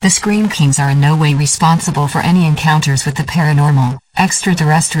The Scream Kings are in no way responsible for any encounters with the paranormal,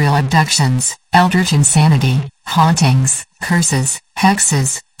 extraterrestrial abductions, eldritch insanity, hauntings, curses,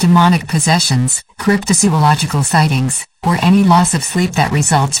 hexes, demonic possessions, cryptozoological sightings, or any loss of sleep that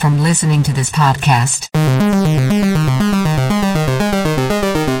results from listening to this podcast.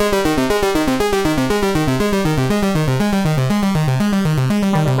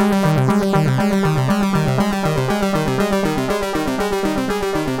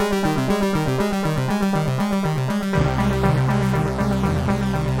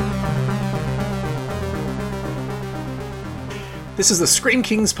 This is the Scream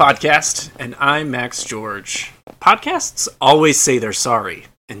Kings podcast, and I'm Max George. Podcasts always say they're sorry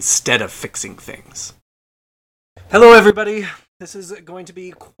instead of fixing things. Hello, everybody. This is going to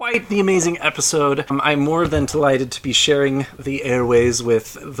be quite the amazing episode. I'm more than delighted to be sharing the airways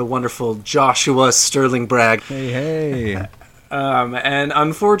with the wonderful Joshua Sterling Bragg. Hey. And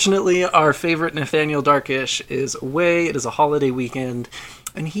unfortunately, our favorite Nathaniel Darkish is away. It is a holiday weekend.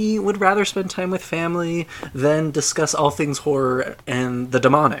 And he would rather spend time with family than discuss all things horror and the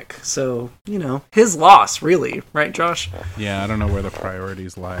demonic. So, you know, his loss, really. Right, Josh? Yeah, I don't know where the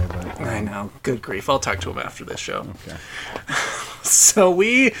priorities lie, but... I know. Good grief. I'll talk to him after this show. Okay. So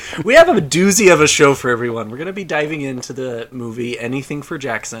we have a doozy of a show for everyone. We're going to be diving into the movie Anything for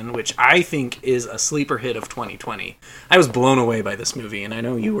Jackson, which I think is a sleeper hit of 2020. I was blown away by this movie, and I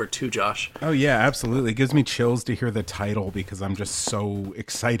know you were too, Josh. Oh, yeah, absolutely. It gives me chills to hear the title because I'm just so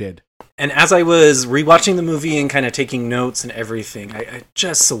excited. And as I was rewatching the movie and kind of taking notes and everything, I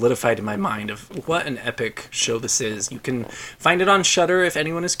just solidified in my mind of what an epic show this is. You can find it on Shudder if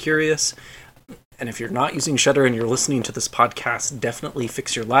anyone is curious. And if you're not using Shudder and you're listening to this podcast, definitely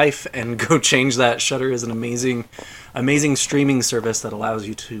fix your life and go change that. Shudder is an amazing streaming service that allows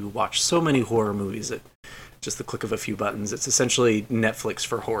you to watch so many horror movies at just the click of a few buttons. It's essentially Netflix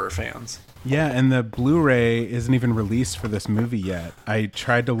for horror fans. Yeah, and the Blu-ray isn't even released for this movie yet. I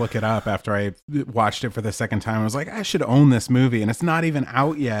tried to look it up after I watched it for the second time. I was like, I should own this movie, and it's not even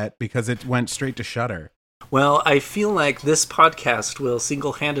out yet because it went straight to Shudder. Well, I feel like this podcast will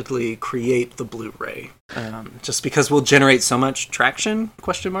single-handedly create the Blu-ray, just because we'll generate so much traction, ?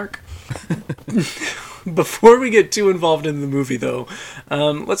 Before we get too involved in the movie, though,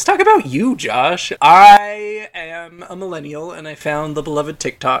 let's talk about you, Josh. I am a millennial, and I found the beloved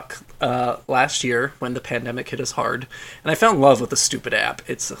TikTok last year when the pandemic hit us hard, and I found love with the stupid app.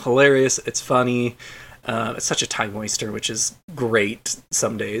 It's hilarious, it's funny, it's such a time waster, which is great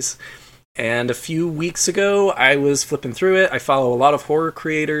some days. And a few weeks ago, I was flipping through it. I follow a lot of horror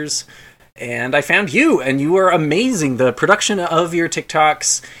creators, and I found you, and you are amazing. The production of your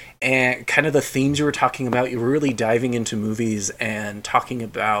TikToks and kind of the themes you were talking about, you were really diving into movies and talking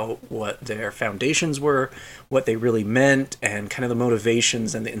about what their foundations were, what they really meant, and kind of the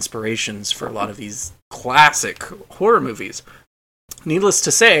motivations and the inspirations for a lot of these classic horror movies. Needless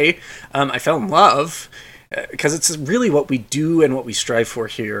to say, I fell in love, because it's really what we do and what we strive for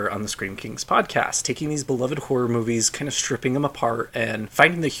here on the Scream Kings podcast, taking these beloved horror movies, kind of stripping them apart and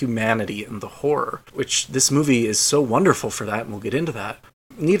finding the humanity in the horror, which this movie is so wonderful for that, and we'll get into that.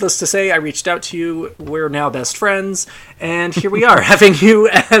 Needless to say, I reached out to you, we're now best friends, and here we are, having you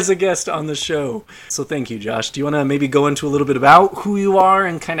as a guest on the show. So thank you, Josh. Do you want to maybe go into a little bit about who you are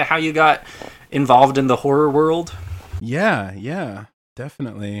and kind of how you got involved in the horror world? Yeah.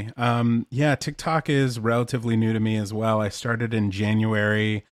 Definitely. TikTok is relatively new to me as well. I started in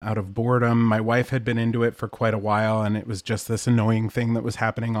January out of boredom. My wife had been into it for quite a while, and it was just this annoying thing that was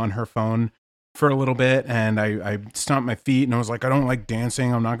happening on her phone for a little bit. And I stomped my feet and I was like, I don't like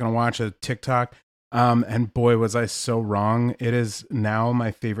dancing. I'm not going to watch a TikTok. And boy, was I so wrong. It is now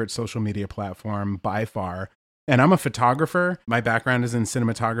my favorite social media platform by far. And I'm a photographer. My background is in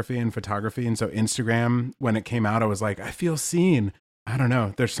cinematography and photography. And so Instagram, when it came out, I was like, I feel seen. I don't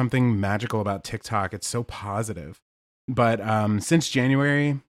know. There's something magical about TikTok. It's so positive. But since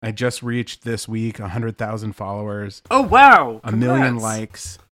January, I just reached this week 100,000 followers. Oh, wow. A million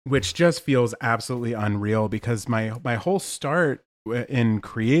likes, which just feels absolutely unreal because my whole start in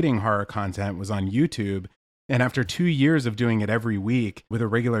creating horror content was on YouTube. And after 2 years of doing it every week with a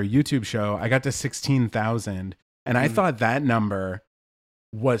regular YouTube show, I got to 16,000. And I thought that number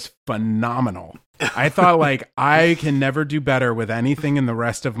was phenomenal. I thought, like, I can never do better with anything in the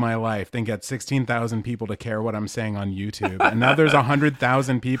rest of my life than get 16,000 people to care what I'm saying on YouTube. And now there's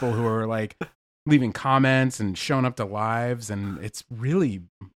 100,000 people who are like leaving comments and showing up to lives. And it's really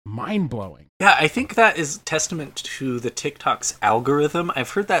mind-blowing. Yeah, I think that is testament to the TikTok's algorithm.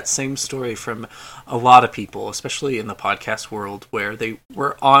 I've heard that same story from a lot of people, especially in the podcast world, where they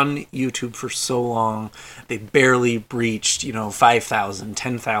were on YouTube for so long, they barely breached, 5,000,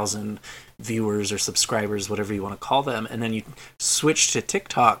 10,000 viewers or subscribers, whatever you want to call them, and then you switch to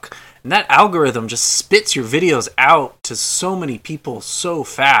TikTok, and that algorithm just spits your videos out to so many people so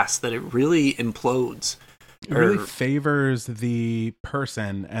fast that it really implodes. It really favors the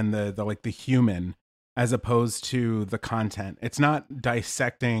person and the human as opposed to the content. It's not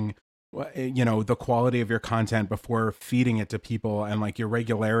dissecting, the quality of your content before feeding it to people and like your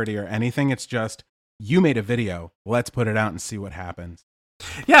regularity or anything. It's just, you made a video, let's put it out and see what happens.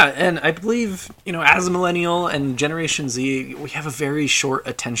 Yeah, and I believe, as a millennial and Generation Z, we have a very short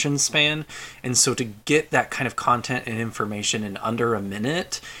attention span. And so to get that kind of content and information in under a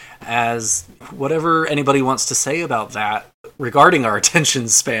minute, as whatever anybody wants to say about that regarding our attention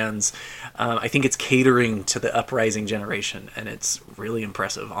spans, I think it's catering to the uprising generation. And it's really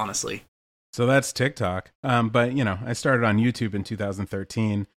impressive, honestly. So that's TikTok. But, I started on YouTube in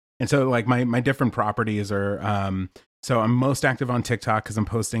 2013. And so like my different properties are... So I'm most active on TikTok because I'm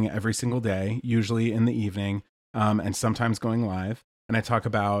posting every single day, usually in the evening, and sometimes going live. And I talk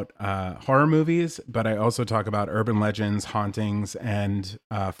about horror movies, but I also talk about urban legends, hauntings, and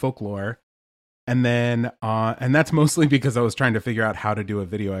folklore. And then, and that's mostly because I was trying to figure out how to do a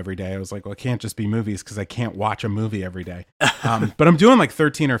video every day. I was like, well, it can't just be movies because I can't watch a movie every day. But I'm doing like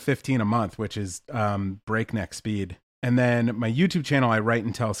 13 or 15 a month, which is breakneck speed. And then my YouTube channel, I write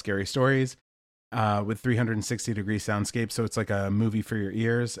and tell scary stories. With 360-degree soundscape, so it's like a movie for your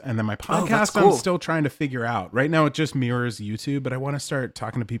ears. And then my podcast, cool. I'm still trying to figure out. Right now, it just mirrors YouTube, but I want to start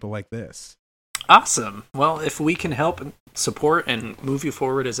talking to people like this. Awesome. Well, if we can help and support and move you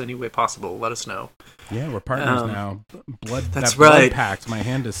forward as any way possible, let us know. Yeah, we're partners now. That's right. Blood pact. My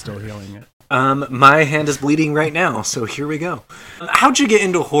hand is still healing it. My hand is bleeding right now, so here we go. How'd you get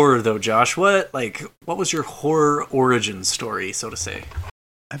into horror, though, Josh? What was your horror origin story, so to say?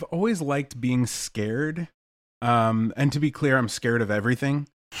 I've always liked being scared. And to be clear, I'm scared of everything.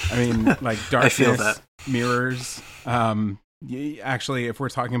 I mean, like darkness, I feel that. Mirrors. Actually, if we're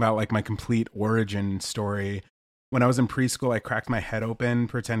talking about like my complete origin story, when I was in preschool, I cracked my head open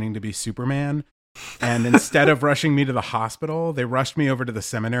pretending to be Superman. And instead of rushing me to the hospital, they rushed me over to the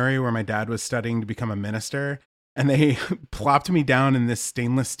seminary where my dad was studying to become a minister. And they plopped me down in this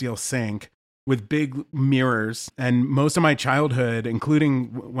stainless steel sink with big mirrors. And most of my childhood,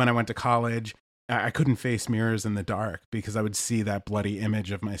 including when I went to college, I couldn't face mirrors in the dark because I would see that bloody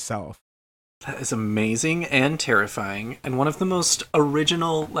image of myself. That is amazing and terrifying, and one of the most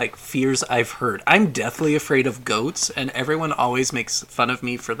original fears I've heard. I'm deathly afraid of goats, and everyone always makes fun of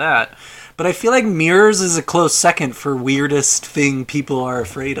me for that. But I feel like mirrors is a close second for weirdest thing people are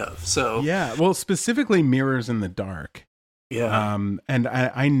afraid of. So yeah, well, specifically mirrors in the dark. Yeah. And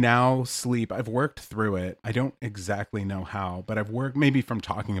I now sleep. I've worked through it. I don't exactly know how, but I've worked maybe from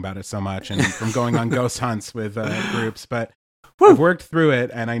talking about it so much and from going on ghost hunts with groups, but I've worked through it,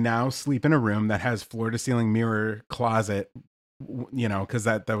 and I now sleep in a room that has floor-to-ceiling mirror closet, because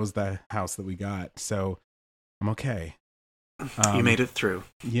that was the house that we got. So I'm okay. You made it through.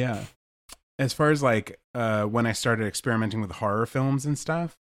 Yeah. As far as when I started experimenting with horror films and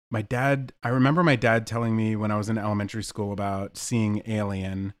stuff, I remember my dad telling me when I was in elementary school about seeing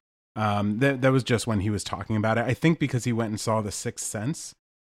Alien. That was just when he was talking about it. I think because he went and saw The Sixth Sense.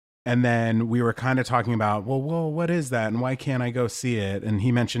 And then we were kind of talking about, well, what is that? And why can't I go see it? And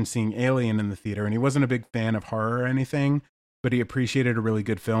he mentioned seeing Alien in the theater. And he wasn't a big fan of horror or anything, but he appreciated a really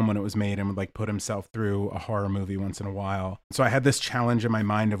good film when it was made and would put himself through a horror movie once in a while. So I had this challenge in my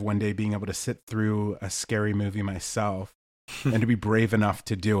mind of one day being able to sit through a scary movie myself and to be brave enough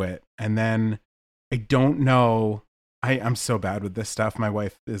to do it. And then I don't know. I'm so bad with this stuff. My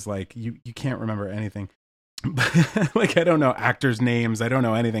wife is like, you can't remember anything. I don't know actors' names. I don't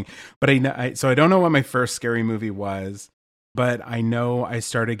know anything. But so I don't know what my first scary movie was. But I know I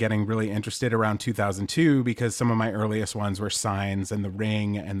started getting really interested around 2002 because some of my earliest ones were Signs and The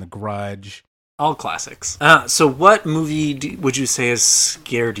Ring and The Grudge. All classics. So what movie would you say has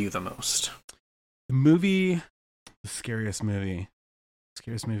scared you the most? The scariest movie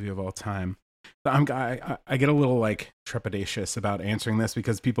of all time. I get a little trepidatious about answering this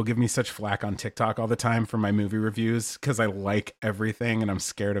because people give me such flack on TikTok all the time for my movie reviews because I like everything and I'm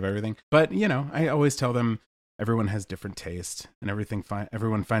scared of everything. But, I always tell them everyone has different taste and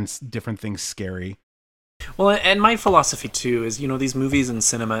everyone finds different things scary. Well, and my philosophy too is, these movies in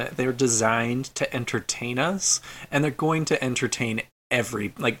cinema, they're designed to entertain us, and they're going to entertain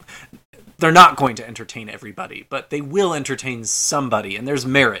they're not going to entertain everybody, but they will entertain somebody, and there's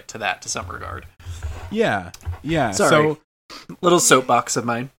merit to that to some regard. Yeah. Sorry. So, little soapbox of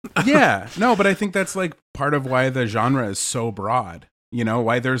mine. yeah. No, but I think that's like part of why the genre is so broad. You know,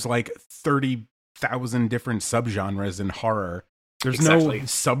 why there's like 30,000 different subgenres in horror. There's Exactly. no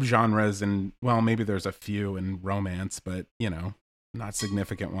subgenres in, well, maybe there's a few in romance, but, you know, not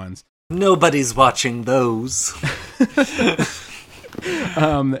significant ones. Nobody's watching those.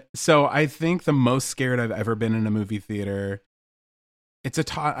 So I think the most scared I've ever been in a movie theater,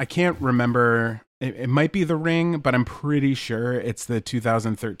 I can't remember. It might be The Ring, but I'm pretty sure it's the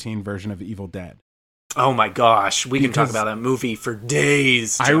 2013 version of Evil Dead. Oh my gosh, we can talk Because about that movie for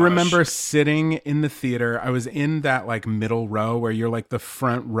days, Josh. I remember sitting in the theater. I was in that like middle row where you're like the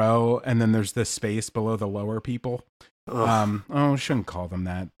front row, and then there's the space below the lower people. I shouldn't call them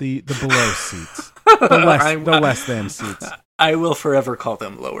that. The below seats, the less than seats. I will forever call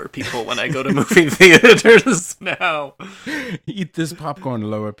them lower people when I go to movie theaters now. Eat this popcorn,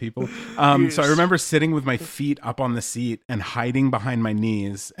 lower people. So I remember sitting with my feet up on the seat and hiding behind my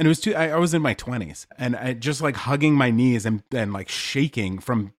knees. And it was I was in my 20s, and I just like hugging my knees and like shaking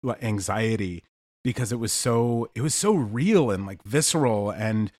from anxiety because it was so real and like visceral.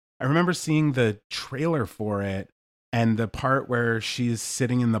 And I remember seeing the trailer for it. And the part where she's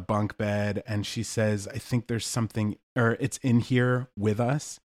sitting in the bunk bed and she says, I think there's something, or it's in here with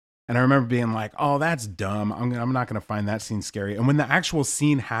us. And I remember being like, oh, that's dumb. I'm not going to find that scene scary. And when the actual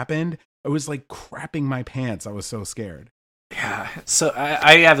scene happened, I was like crapping my pants. I was so scared. Yeah. So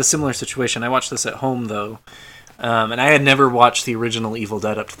I have a similar situation. I watched this at home, though. And I had never watched the original Evil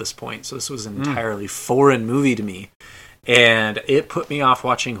Dead up to this point. So this was an entirely foreign movie to me. And it put me off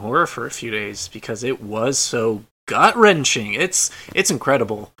watching horror for a few days because it was so gut-wrenching. It's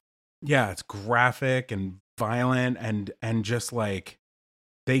incredible. Yeah, it's graphic and violent and just like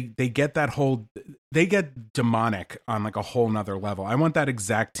they get demonic on like a whole nother level. I want that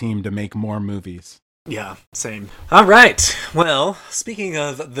exact team to make more movies. Yeah, same. All right. Well, speaking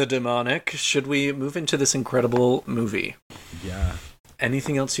of the demonic, should we move into this incredible movie? Yeah.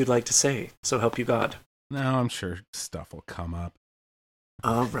 Anything else you'd like to say? So help you God. No, I'm sure stuff will come up.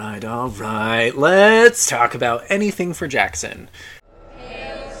 All right. Let's talk about anything for Jackson.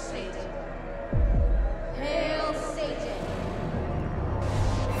 Hail Satan. Hail Satan.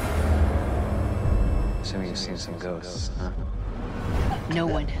 Assuming you've seen some ghosts, huh? No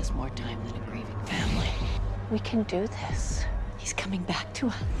one has more time than a grieving family. We can do this. He's coming back to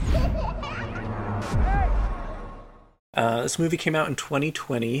us. This movie came out in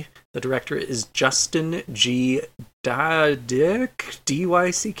 2020. The director is Justin G. Dyck,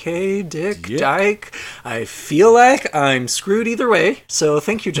 D-Y-C-K, Dick, Yep. Dyke. I feel like I'm screwed either way, so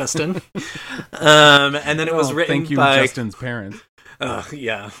thank you, Justin. And then it was written thank you, by... Justin's parents.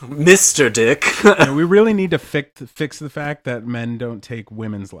 Yeah, Mr. Dick. Yeah, we really need to fix the fact that men don't take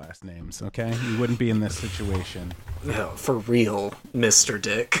women's last names, okay? You wouldn't be in this situation. Oh, for real, Mr.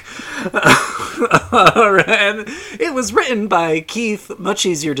 Dick. And it was written by Keith, much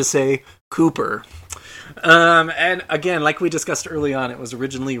easier to say, Cooper. And again, like we discussed early on, it was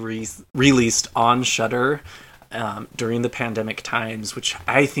originally released on Shudder during the pandemic times, which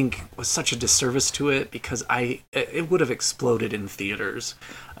I think was such a disservice to it because it would have exploded in theaters.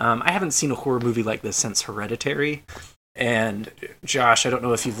 I haven't seen a horror movie like this since Hereditary. And Josh, I don't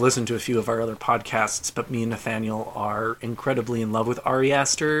know if you've listened to a few of our other podcasts, but me and Nathaniel are incredibly in love with Ari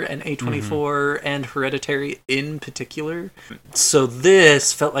Aster and A24 and Hereditary in particular. So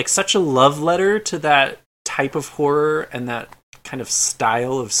this felt like such a love letter to that type of horror and that kind of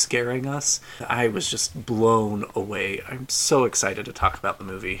style of scaring us. I was just blown away. I'm so excited to talk about the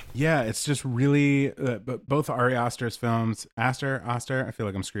movie. Yeah, it's just really both Ari Aster's films, Aster, I feel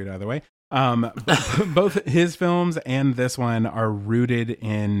like I'm screwed either way. Both his films and this one are rooted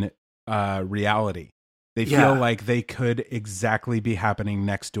in reality. They feel like they could exactly be happening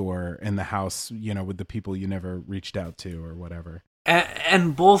next door in the house, you know, with the people you never reached out to or whatever.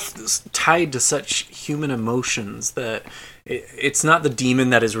 And both tied to such human emotions that it's not the demon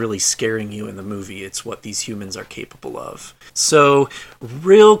that is really scaring you in the movie. It's what these humans are capable of. So,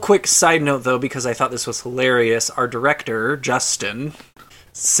 real quick side note, though, because I thought this was hilarious. Our director, Justin,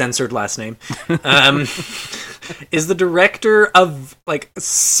 censored last name, is the director of like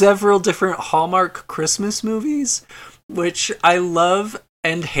several different Hallmark Christmas movies, which I love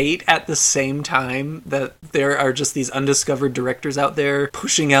and hate at the same time. That there are just these undiscovered directors out there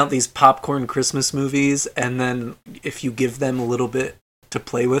pushing out these popcorn Christmas movies, and then if you give them a little bit to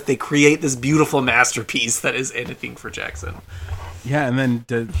play with, they create this beautiful masterpiece that is anything for Jackson. Yeah, and then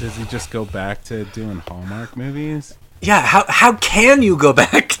does he just go back to doing Hallmark movies? Yeah, how can you go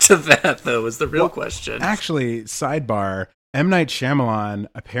back to to that, though, is the real question. Actually, sidebar, M. Night Shyamalan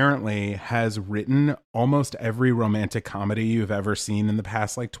apparently has written almost every romantic comedy you've ever seen in the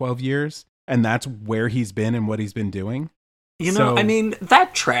past, 12 years. And that's where he's been and what he's been doing. You know, I mean,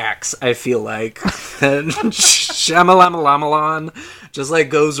 that tracks, I feel like. Shyamalan just,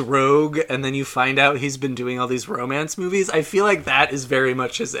 goes rogue, and then you find out he's been doing all these romance movies. I feel like that is very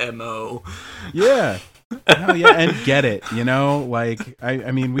much his M.O. Yeah. Hell yeah, and get it,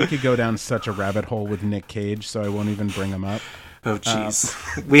 I mean, we could go down such a rabbit hole with Nick Cage, so I won't even bring him up. Oh,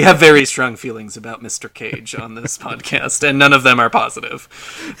 jeez. We have very strong feelings about Mr. Cage on this podcast, and none of them are positive.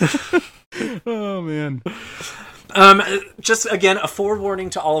 Oh, man. Just, again, a forewarning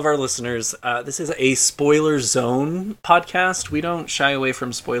to all of our listeners. This is a spoiler zone podcast. We don't shy away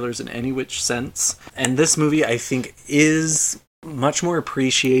from spoilers in any which sense. And this movie, I think, is much more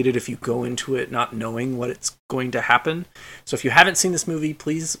appreciated if you go into it not knowing what it's going to happen. So if you haven't seen this movie,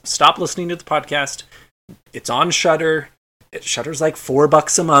 please stop listening to the podcast. It's on Shudder. Shudder's like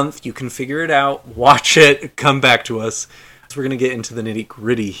 $4 a month. You can figure it out. Watch it. Come back to us. So we're going to get into the nitty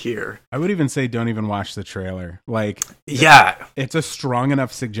gritty here. I would even say don't even watch the trailer. Yeah. It's a strong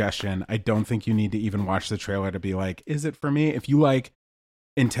enough suggestion. I don't think you need to even watch the trailer to be like, is it for me? If you like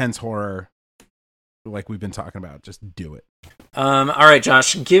intense horror, like we've been talking about, just do it. All right,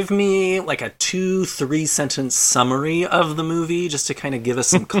 Josh, give me a 2-3 sentence summary of the movie just to kind of give us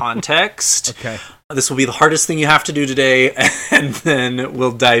some context. Okay. This will be the hardest thing you have to do today, and then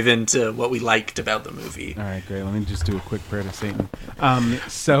we'll dive into what we liked about the movie. All right, great. Let me just do a quick prayer to Satan.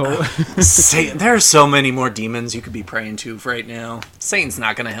 Satan, there are so many more demons you could be praying to right now. Satan's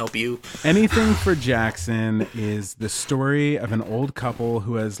not going to help you. Anything for Jackson is the story of an old couple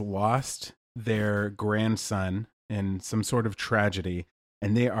who has lost their grandson in some sort of tragedy,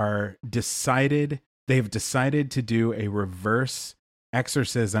 and they've decided to do a reverse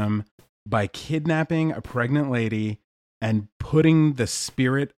exorcism by kidnapping a pregnant lady and putting the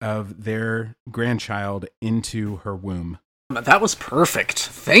spirit of their grandchild into her womb. That was perfect.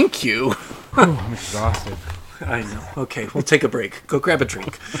 Thank you. I'm exhausted. I know. Okay, we'll take a break. Go grab a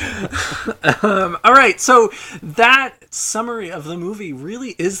drink. All right, so that summary of the movie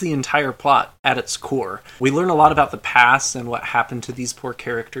really is the entire plot at its core. We learn a lot about the past and what happened to these poor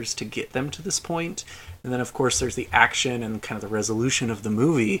characters to get them to this point. And then, of course, there's the action and kind of the resolution of the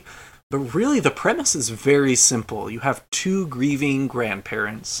movie. But really, the premise is very simple. You have two grieving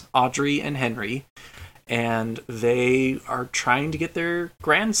grandparents, Audrey and Henry, and they are trying to get their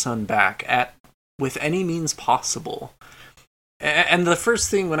grandson back with any means possible. And the first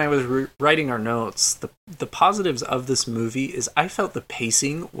thing when I was writing our notes, the positives of this movie is I felt the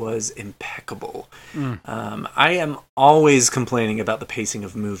pacing was impeccable. I am always complaining about the pacing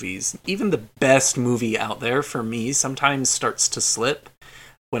of movies. Even the best movie out there, for me, sometimes starts to slip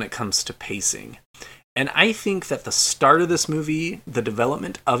when it comes to pacing. And I think that the start of this movie, the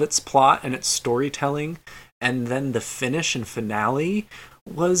development of its plot and its storytelling, and then the finish and finale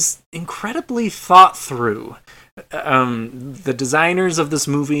was incredibly thought through. The designers of this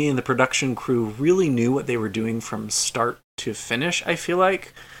movie and the production crew really knew what they were doing from start to finish, I feel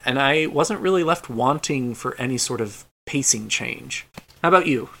like. And I wasn't really left wanting for any sort of pacing change. How about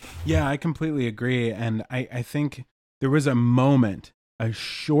you? Yeah, I completely agree. And I think there was a moment, a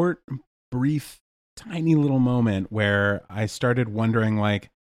short, brief, tiny little moment where I started wondering,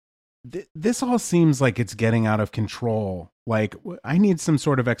 this all seems like it's getting out of control. I need some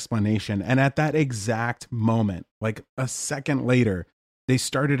sort of explanation. And at that exact moment, a second later, they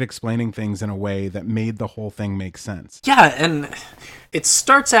started explaining things in a way that made the whole thing make sense. Yeah, and it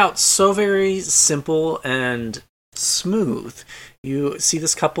starts out so very simple and smooth. You see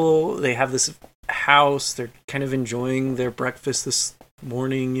this couple, they have this house, they're kind of enjoying their breakfast this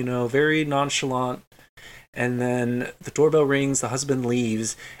morning, very nonchalant. And then the doorbell rings, the husband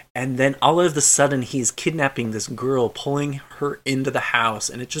leaves, and then all of a sudden he's kidnapping this girl, pulling her into the house,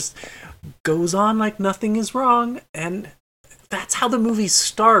 and it just goes on like nothing is wrong. And that's how the movie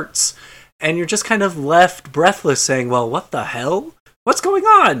starts. And you're just kind of left breathless saying, well, what the hell? What's going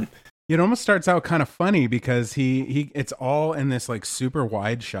on? It almost starts out kind of funny because it's all in this super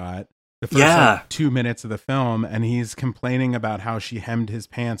wide shot. The first 2 minutes of the film, and he's complaining about how she hemmed his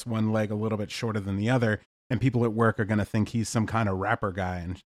pants one leg a little bit shorter than the other, and people at work are going to think he's some kind of rapper guy.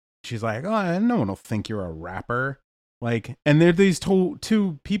 And she's like, oh, no one will think you're a rapper. And there are these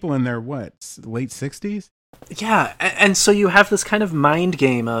two people in their, late 60s? Yeah, and so you have this kind of mind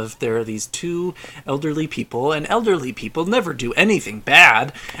game of there are these two elderly people, and elderly people never do anything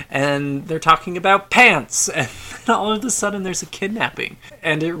bad, and they're talking about pants, and then all of a sudden there's a kidnapping.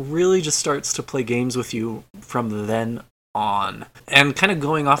 And it really just starts to play games with you from then on. And kind of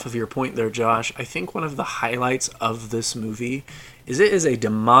going off of your point there, Josh, I think one of the highlights of this movie is it is a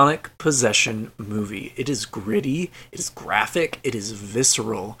demonic possession movie. It is gritty, it is graphic, it is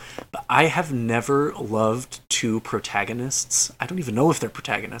visceral, but I have never loved two protagonists. I don't even know if they're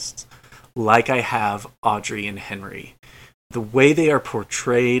protagonists, like I have Audrey and Henry. The way they are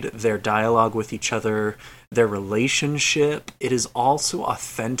portrayed, their dialogue with each other, their relationship, it is also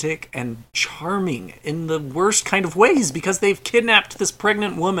authentic and charming in the worst kind of ways because they've kidnapped this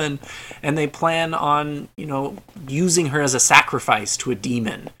pregnant woman and they plan on, using her as a sacrifice to a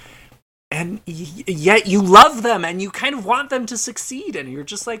demon. And yet you love them and you kind of want them to succeed and you're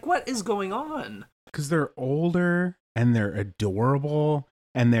just like, what is going on? Because they're older and they're adorable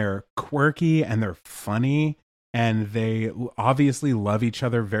and they're quirky and they're funny. And they obviously love each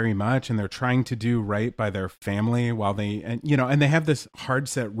other very much, and they're trying to do right by their family while and they have this hard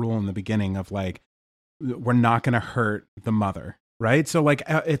set rule in the beginning of like, we're not going to hurt the mother, right? So like,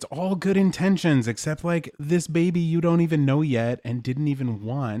 it's all good intentions, except like this baby you don't even know yet and didn't even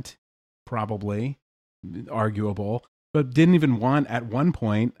want, probably, arguable, but didn't even want at one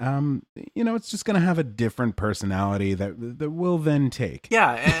point. It's just going to have a different personality that we'll then take.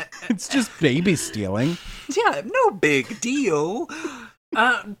 Yeah. It's just baby stealing. Yeah, no big deal.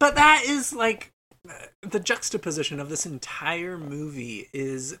 But that is like the juxtaposition of this entire movie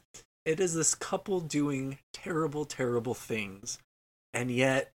is it is this couple doing terrible, terrible things. And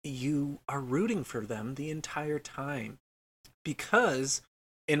yet you are rooting for them the entire time. Because,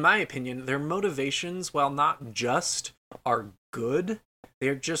 in my opinion, their motivations, while not just, are good,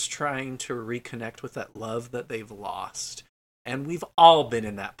 they're just trying to reconnect with that love that they've lost. And we've all been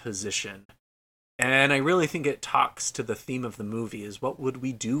in that position. And I really think it talks to the theme of the movie is what would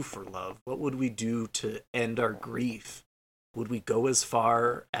we do for love? What would we do to end our grief? Would we go as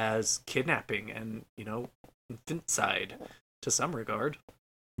far as kidnapping and, infanticide to some regard?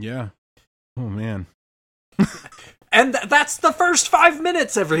 Yeah. Oh, man. And that's the first 5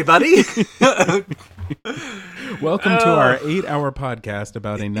 minutes, everybody. Welcome to our 8-hour podcast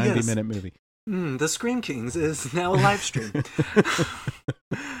about a 90-minute movie. The Scream Kings is now a live stream.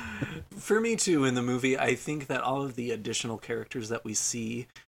 For me, too, in the movie, I think that all of the additional characters that we see,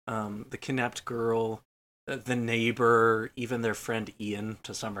 the kidnapped girl, the neighbor, even their friend Ian,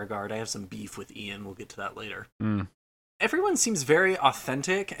 to some regard. I have some beef with Ian. We'll get to that later. Everyone seems very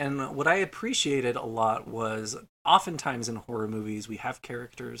authentic, and what I appreciated a lot was oftentimes in horror movies, we have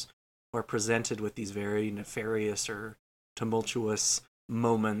characters who are presented with these very nefarious or tumultuous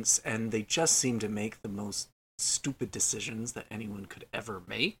moments, and they just seem to make the most stupid decisions that anyone could ever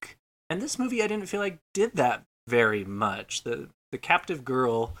make. And this movie, I didn't feel like did that very much. The captive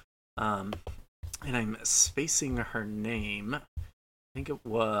girl, and I'm spacing her name. I think it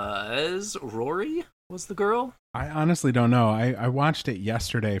was Rory was the girl. I honestly don't know. I watched it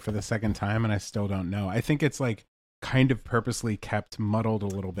yesterday for the second time, and I still don't know. I think it's like kind of purposely kept muddled a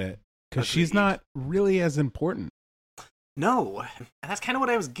little bit because she's not really as important. No, that's kind of what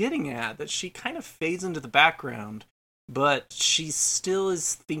I was getting at, that she kind of fades into the background, but she still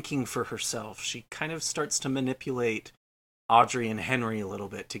is thinking for herself. She kind of starts to manipulate Audrey and Henry a little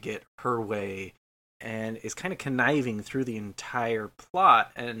bit to get her way, and is kind of conniving through the entire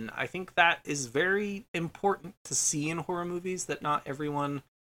plot. And I think that is very important to see in horror movies, that not everyone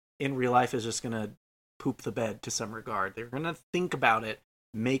in real life is just going to poop the bed to some regard. They're going to think about it,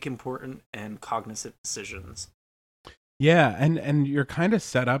 make important and cognizant decisions. Yeah, and you're kind of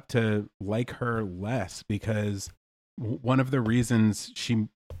set up to like her less because one of the reasons she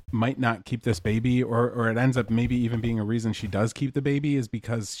might not keep this baby, or it ends up maybe even being a reason she does keep the baby, is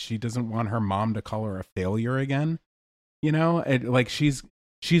because she doesn't want her mom to call her a failure again. Like she's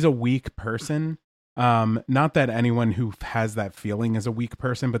a weak person. Not that anyone who has that feeling is a weak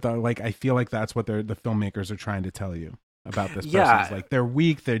person, but I feel like that's what the filmmakers are trying to tell you about this person. Yeah. It's like they're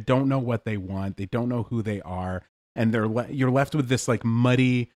weak. They don't know what they want. They don't know who they are. And you're left with this like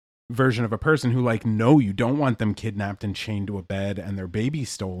muddy version of a person who like, no, you don't want them kidnapped and chained to a bed and their baby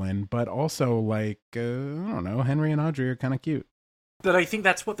stolen, but also like, I don't know, Henry and Audrey are kind of cute. But I think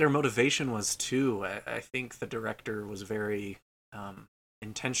that's what their motivation was too. I think the director was very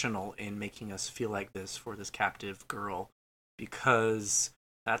intentional in making us feel like this for this captive girl, because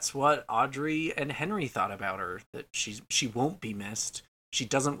that's what Audrey and Henry thought about her, that she won't be missed. She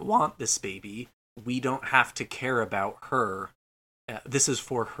doesn't want this baby. We don't have to care about her. This is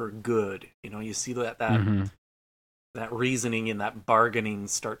for her good. You see that that reasoning and that bargaining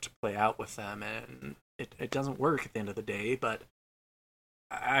start to play out with them, and it doesn't work at the end of the day. But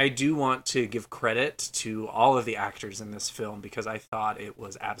I do want to give credit to all of the actors in this film, because I thought it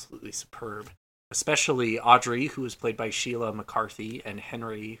was absolutely superb. especially Audrey, who was played by Sheila McCarthy, and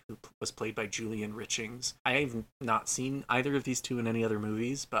Henry, who was played by Julian Richings. I have not seen either of these two in any other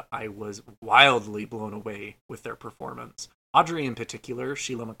movies, but I was wildly blown away with their performance. Audrey in particular,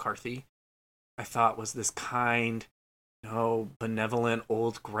 Sheila McCarthy, I thought was this kind, benevolent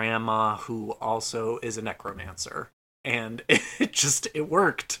old grandma who also is a necromancer. And it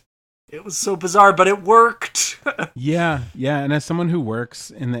worked. It was so bizarre, but it worked. Yeah. And as someone who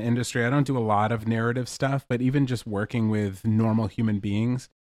works in the industry, I don't do a lot of narrative stuff, but even just working with normal human beings,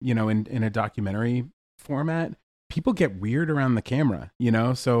 in a documentary format, people get weird around the camera,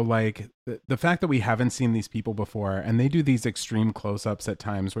 So like the fact that we haven't seen these people before, and they do these extreme close-ups at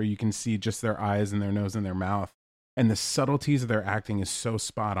times where you can see just their eyes and their nose and their mouth, and the subtleties of their acting is so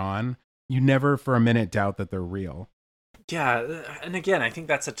spot on. You never for a minute doubt that they're real. Yeah, and again, I think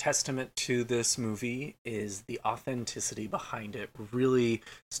that's a testament to this movie, is the authenticity behind it really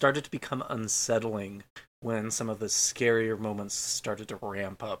started to become unsettling when some of the scarier moments started to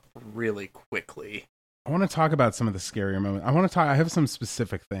ramp up really quickly. I want to talk about some of the scarier moments. I have some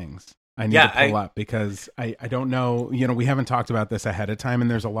specific things I need to pull up because I don't know, we haven't talked about this ahead of time, and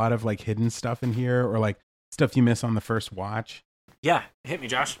there's a lot of like hidden stuff in here, or like stuff you miss on the first watch. Yeah, hit me,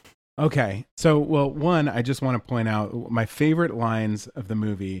 Josh. Okay. So, one, I just want to point out my favorite lines of the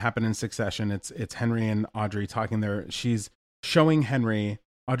movie happen in succession. It's Henry and Audrey talking there. Audrey is showing Henry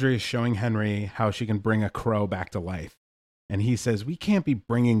how she can bring a crow back to life. And he says, "We can't be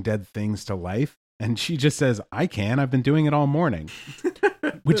bringing dead things to life." And she just says, "I can. I've been doing it all morning."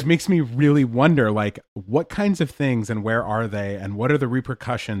 Which makes me really wonder, like, what kinds of things and where are they? And what are the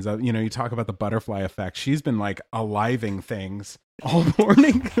repercussions of, you talk about the butterfly effect. She's been like aliving things all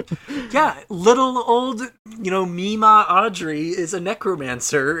morning. Yeah, little old, Mima Audrey is a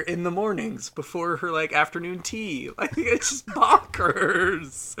necromancer in the mornings before her like afternoon tea. Like, it's just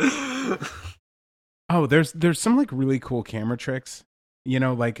bonkers. Oh, there's some like really cool camera tricks.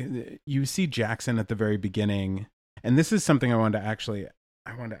 Like you see Jackson at the very beginning, and this is something I wanted to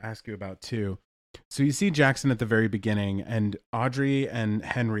ask you about too. So you see Jackson at the very beginning, and Audrey and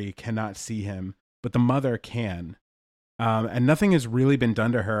Henry cannot see him, but the mother can. And nothing has really been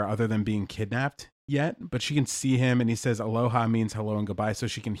done to her other than being kidnapped yet, but she can see him, and he says aloha means hello and goodbye, so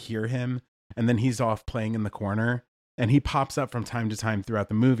she can hear him. And then he's off playing in the corner, and he pops up from time to time throughout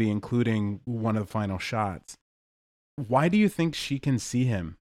the movie, including one of the final shots. Why do you think she can see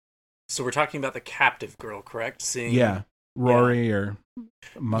him? So we're talking about the captive girl, correct? Yeah, Rory or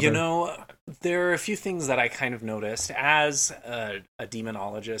mother. There are a few things that I kind of noticed as a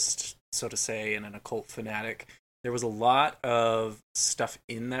demonologist, so to say, and an occult fanatic. There was a lot of stuff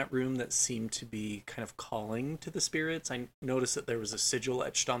in that room that seemed to be kind of calling to the spirits. I noticed that there was a sigil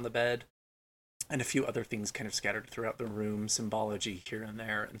etched on the bed and a few other things kind of scattered throughout the room, symbology here and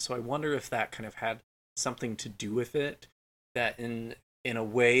there. And so I wonder if that kind of had something to do with it, that in a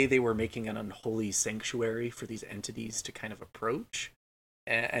way they were making an unholy sanctuary for these entities to kind of approach.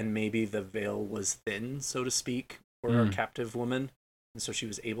 And maybe the veil was thin, so to speak, for our captive woman. And so she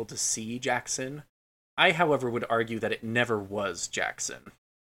was able to see Jackson. I, however, would argue that it never was Jackson.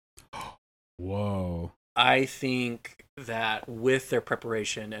 Whoa. I think that with their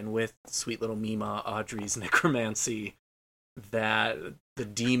preparation and with sweet little Mima Audrey's necromancy, that the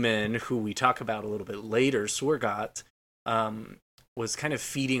demon, who we talk about a little bit later, Sorgat, was kind of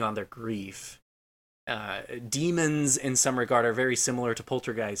feeding on their grief. Demons, in some regard, are very similar to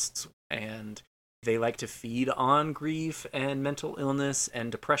poltergeists, and they like to feed on grief and mental illness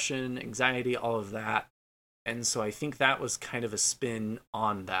and depression, anxiety, all of that. And so I think that was kind of a spin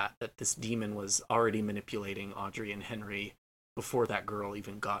on that this demon was already manipulating Audrey and Henry before that girl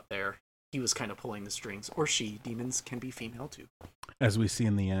even got there. He was kind of pulling the strings. Or she. Demons can be female too. As we see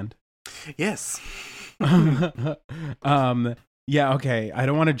in the end. Yes. Yeah, okay. I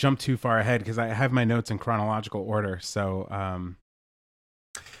don't want to jump too far ahead because I have my notes in chronological order. So,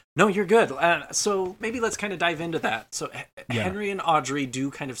 No, you're good. So maybe let's kind of dive into that. So Henry and Audrey do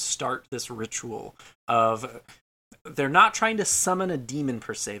kind of start this ritual of, they're not trying to summon a demon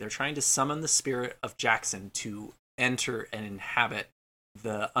per se. They're trying to summon the spirit of Jackson to enter and inhabit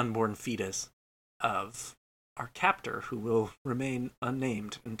the unborn fetus of our captor, who will remain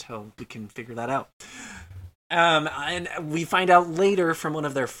unnamed until we can figure that out. And we find out later from one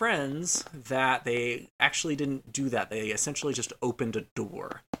of their friends that they actually didn't do that. They essentially just opened a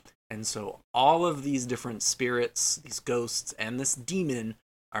door. And so all of these different spirits, these ghosts, and this demon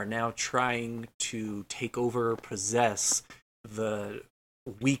are now trying to take over, possess the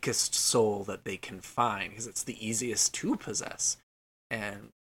weakest soul that they can find, because it's the easiest to possess. And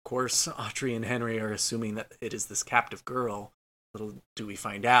of course, Audrey and Henry are assuming that it is this captive girl. Little do we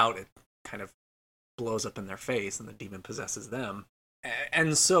find out, it kind of blows up in their face and the demon possesses them.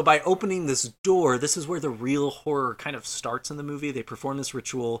 And so by opening this door, this is where the real horror kind of starts in the movie. They perform this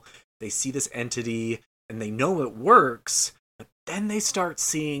ritual, they see this entity, and they know it works, but then they start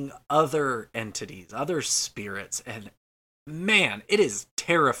seeing other entities, other spirits, and man, it is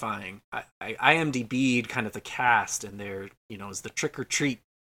terrifying. I IMDb'd kind of the cast, and there, is the trick-or-treat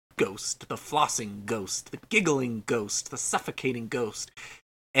ghost, the flossing ghost, the giggling ghost, the suffocating ghost,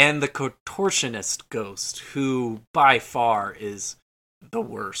 and the contortionist ghost, who by far is the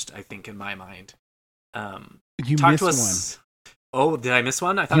worst, I think, in my mind. You missed one. Oh, did I miss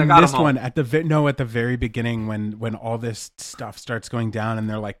one? I thought you I got missed them all. one at the very beginning when all this stuff starts going down and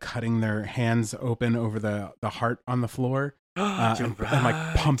they're like cutting their hands open over the heart on the floor and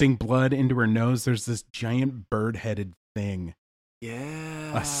like pumping blood into her nose. There's this giant bird-headed thing.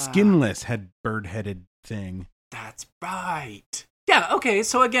 Yeah, a skinless bird-headed thing. That's right. Yeah, okay,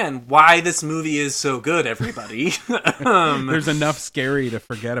 so again, why this movie is so good, everybody. There's enough scary to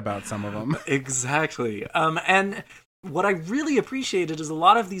forget about some of them. Exactly. And what I really appreciated is a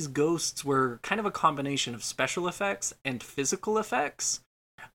lot of these ghosts were kind of a combination of special effects and physical effects.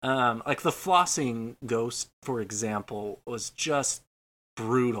 Like the flossing ghost, for example, was just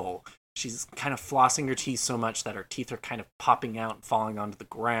brutal. She's kind of flossing her teeth so much that her teeth are kind of popping out and falling onto the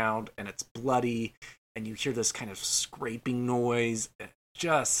ground, and it's bloody. And you hear this kind of scraping noise. It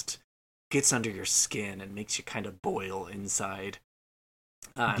just gets under your skin and makes you kind of boil inside.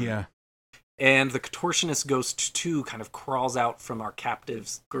 Yeah. And the contortionist ghost, too, kind of crawls out from our captive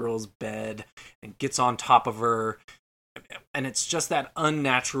girl's bed and gets on top of her. And it's just that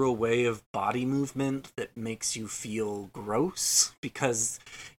unnatural way of body movement that makes you feel gross, because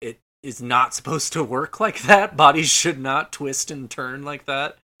it is not supposed to work like that. Bodies should not twist and turn like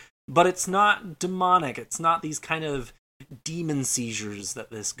that. But it's not demonic. It's not these kind of demon seizures that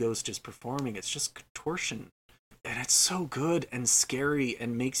this ghost is performing. It's just contortion. And it's so good and scary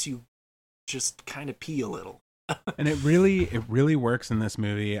and makes you just kind of pee a little. And it really works in this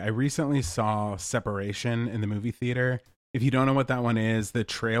movie. I recently saw Separation in the movie theater. If you don't know what that one is, the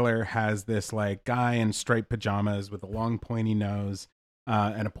trailer has this like guy in striped pajamas with a long pointy nose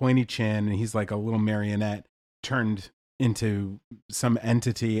and a pointy chin. And he's like a little marionette turned into some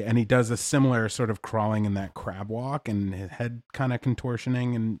entity, and he does a similar sort of crawling in that crab walk and his head kind of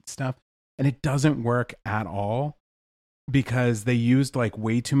contortioning and stuff, and it doesn't work at all because they used like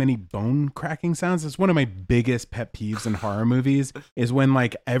way too many bone cracking sounds. It's one of my biggest pet peeves in horror movies is when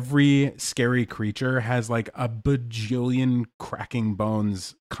like every scary creature has like a bajillion cracking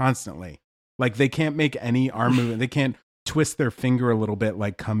bones constantly. Like they can't make any arm movement, they can't twist their finger a little bit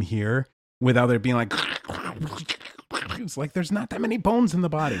like come here without there being like it's like there's not that many bones in the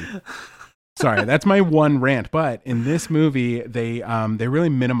body. Sorry, that's my one rant. But in this movie, they really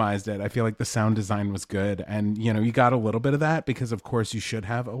minimized it. I feel like the sound design was good, and you got a little bit of that because of course you should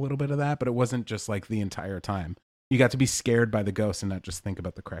have a little bit of that, but it wasn't just like the entire time. You got to be scared by the ghosts and not just think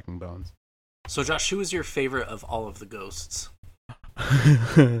about the cracking bones. So Josh, who is your favorite of all of the ghosts?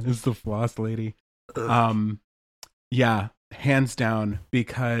 It's the floss lady. Yeah, hands down,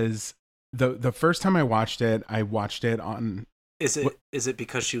 because the first time I watched it on. Is it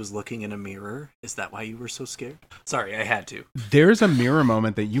because she was looking in a mirror? Is that why you were so scared? Sorry, I had to. There's a mirror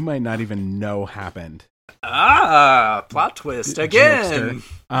moment that you might not even know happened. Plot twist again.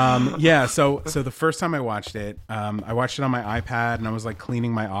 Yeah. So the first time I watched it on my iPad, and I was like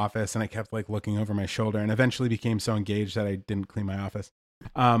cleaning my office, and I kept like looking over my shoulder, and eventually became so engaged that I didn't clean my office.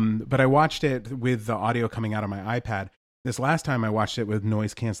 But I watched it with the audio coming out of my iPad. This last time I watched it with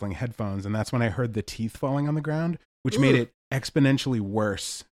noise canceling headphones, and that's when I heard the teeth falling on the ground, which made it exponentially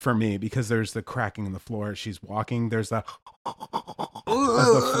worse for me because there's the cracking in the floor. She's walking. There's the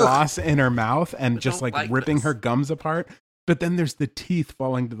floss in her mouth and just like ripping her gums apart. But then there's the teeth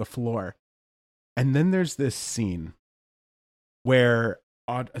falling to the floor. And then there's this scene where,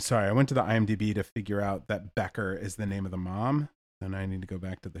 I went to the IMDb to figure out that Becker is the name of the mom. And I need to go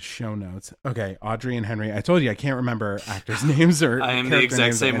back to the show notes. Okay, Audrey and Henry. I told you I can't remember actors' names or I am the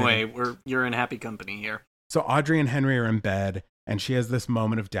exact same way. You're in happy company here. So Audrey and Henry are in bed, and she has this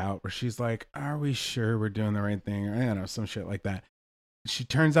moment of doubt where she's like, are we sure we're doing the right thing? Or I don't know, some shit like that. She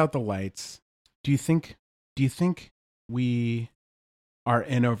turns out the lights. Do you think we are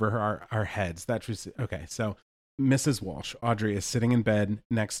in over our heads? That's just, okay. So Mrs. Walsh, Audrey, is sitting in bed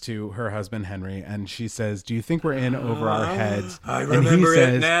next to her husband, Henry, and she says, do you think we're in over our heads? I remember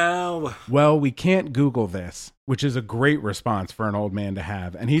it now. Well, we can't Google this, which is a great response for an old man to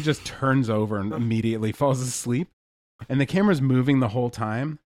have. And he just turns over and immediately falls asleep. And the camera's moving the whole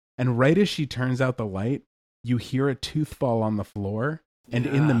time. And right as she turns out the light, you hear a tooth fall on the floor. And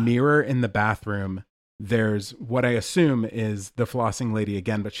in the mirror in the bathroom, there's what I assume is the flossing lady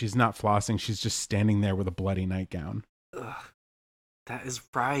again, but she's not flossing. She's just standing there with a bloody nightgown. Ugh, that is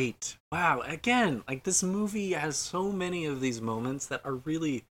right. Wow. Again, like this movie has so many of these moments that are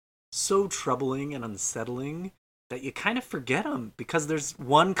really so troubling and unsettling that you kind of forget them because there's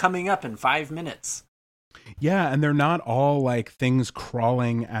one coming up in 5 minutes. Yeah, and they're not all like things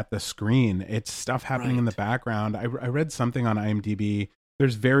crawling at the screen. It's stuff happening in the background. I read something on IMDb.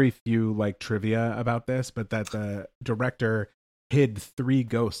 There's very few like trivia about this, but that the director hid 3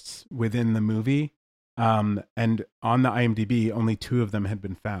 ghosts within the movie. And on the IMDb, only 2 of them had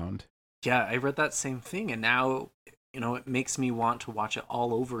been found. Yeah, I read that same thing, and now, it makes me want to watch it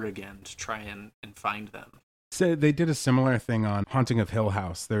all over again to try and find them. So they did a similar thing on Haunting of Hill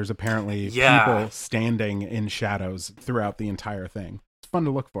House. There's apparently people standing in shadows throughout the entire thing. It's fun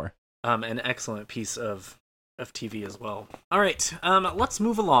to look for. An excellent piece of TV as well. All right, let's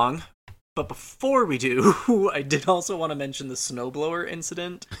move along. But before we do, I did also want to mention the snowblower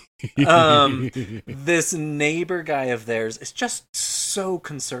incident. This neighbor guy of theirs is just so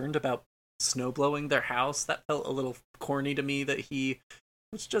concerned about snowblowing their house. That felt a little corny to me, that he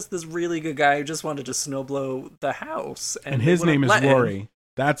was just this really good guy who just wanted to snowblow the house. And his name is Rory.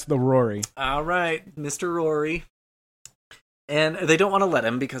 That's the Rory. All right, Mr. Rory. And they don't want to let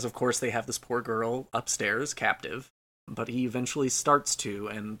him because, of course, they have this poor girl upstairs, captive. But he eventually starts to,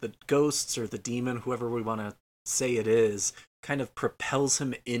 and the ghosts or the demon, whoever we want to say it is, kind of propels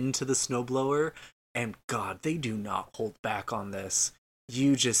him into the snowblower. And God, they do not hold back on this.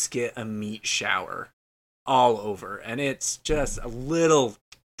 You just get a meat shower all over. And it's just a little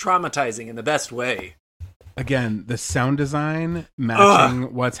traumatizing in the best way. Again, the sound design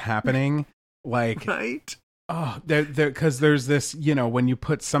matching what's happening. Like, right? Oh, because there's this, when you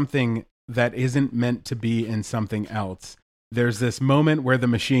put something that isn't meant to be in something else, there's this moment where the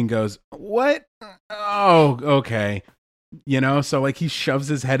machine goes, what? Oh, okay. So like he shoves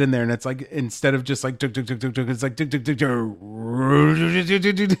his head in there and it's like, instead of just like, it's like,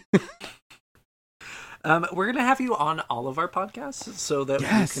 we're going to have you on all of our podcasts so that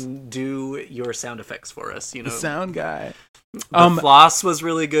you can do your sound effects for us. The sound guy. The floss was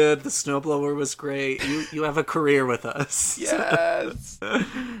really good. The snowblower was great. You have a career with us. Yes.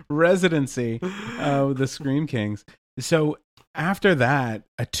 Residency. The Scream Kings. So after that,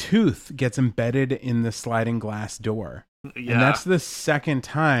 a tooth gets embedded in the sliding glass door. Yeah. And that's the second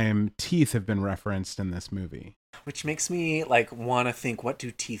time teeth have been referenced in this movie. Which makes me want to think, what do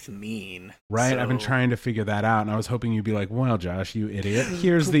teeth mean? Right, I've been trying to figure that out, and I was hoping you'd be like, well, Josh, you idiot,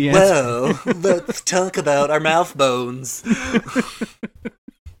 here's the answer. Well, let's talk about our mouth bones.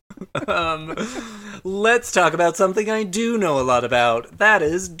 Let's talk about something I do know a lot about. That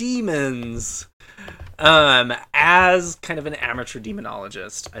is demons. As kind of an amateur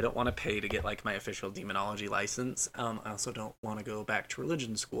demonologist, I don't want to pay to get my official demonology license. I also don't want to go back to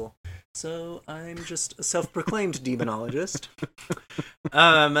religion school. So I'm just a self-proclaimed demonologist.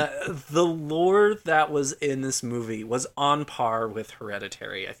 The lore that was in this movie was on par with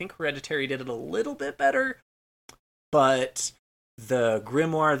Hereditary. I think Hereditary did it a little bit better, but the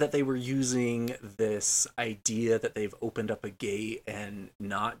grimoire that they were using, this idea that they've opened up a gate and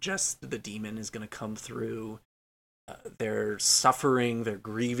not just the demon is going to come through, their suffering, their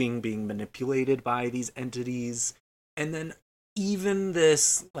grieving, being manipulated by these entities, and then even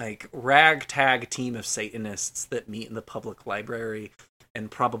this ragtag team of Satanists that meet in the public library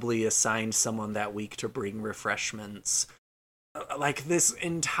and probably assign someone that week to bring refreshments. This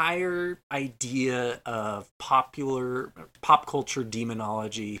entire idea of pop culture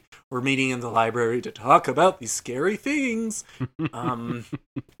demonology. We're meeting in the library to talk about these scary things.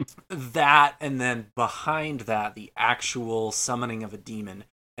 That, and then behind that, the actual summoning of a demon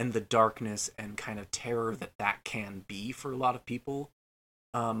and the darkness and kind of terror that can be for a lot of people.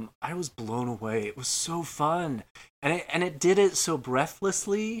 I was blown away. It was so fun. And it did it so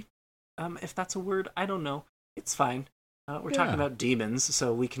breathlessly. If that's a word, I don't know. It's fine. We're talking about demons,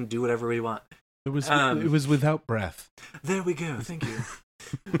 so we can do whatever we want. It was without breath. There we go. Thank you.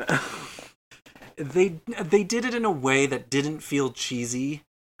 They did it in a way that didn't feel cheesy,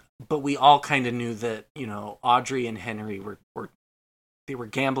 but we all kind of knew that Audrey and Henry were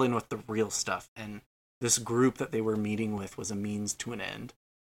gambling with the real stuff, and this group that they were meeting with was a means to an end.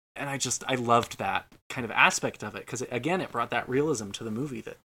 And I loved that kind of aspect of it because again, it brought that realism to the movie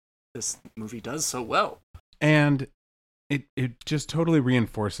that this movie does so well. And it just totally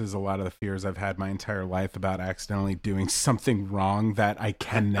reinforces a lot of the fears I've had my entire life about accidentally doing something wrong that I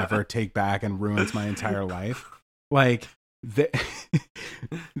can never take back and ruins my entire life. That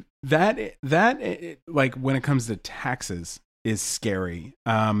when it comes to taxes, is scary.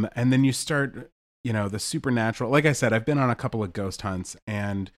 And then you start, the supernatural. Like I said, I've been on a couple of ghost hunts,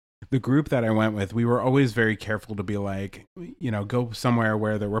 and the group that I went with, we were always very careful to be like, go somewhere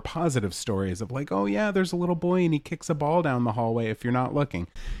where there were positive stories of like, oh yeah, there's a little boy and he kicks a ball down the hallway if you're not looking,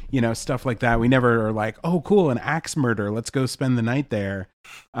 stuff like that. We never are like, oh cool, an axe murder, let's go spend the night there.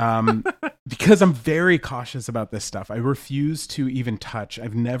 Because I'm very cautious about this stuff. I refuse to even touch.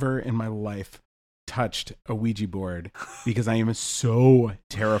 I've never in my life touched a Ouija board because I am so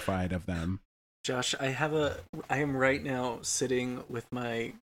terrified of them. Josh, I am right now sitting with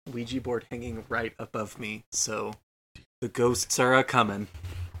my Ouija board hanging right above me, so the ghosts are a-coming.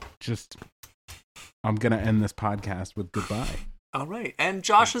 I'm gonna end this podcast with goodbye. All right, and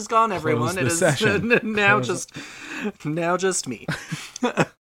Josh is gone, everyone. It is session. now just me.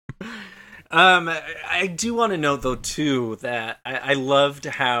 I do want to note, though, too, that I loved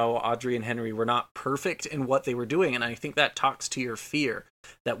how Audrey and Henry were not perfect in what they were doing, and I think that talks to your fear.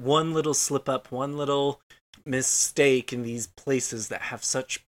 That one little slip-up, one little mistake in these places that have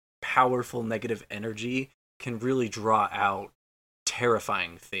such powerful negative energy can really draw out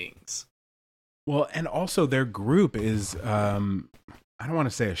terrifying things. Well, and also their group is, I don't want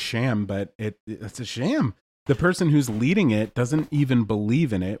to say a sham, but it's a sham. The person who's leading it doesn't even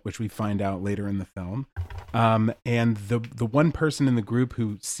believe in it, which we find out later in the film. And the one person in the group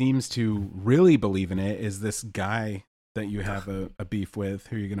who seems to really believe in it is this guy that you have a beef with,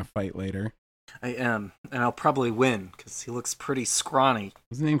 who you're going to fight later. I am, and I'll probably win, because he looks pretty scrawny.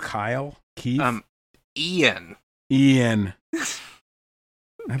 Is his name Kyle? Keith? Ian. Ian.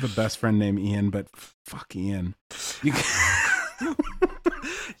 I have a best friend named Ian, but fuck Ian.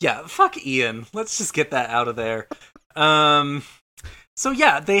 Yeah, fuck Ian. Let's just get that out of there. So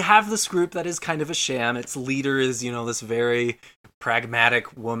yeah, they have this group that is kind of a sham. Its leader is, this very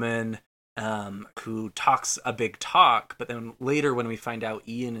pragmatic woman who talks a big talk, but then later when we find out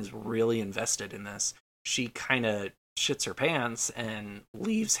Ian is really invested in this, she kind of shits her pants and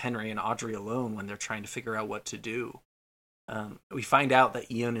leaves Henry and Audrey alone when they're trying to figure out what to do. We find out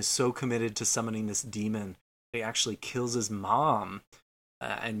that Ian is so committed to summoning this demon, he actually kills his mom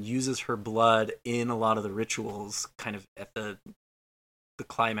and uses her blood in a lot of the rituals kind of at the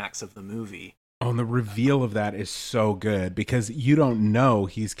climax of the movie. Oh, and the reveal of that is so good because you don't know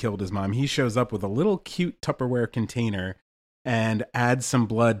he's killed his mom. He shows up with a little cute Tupperware container and adds some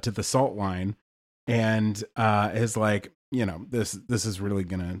blood to the salt line and is like, this is really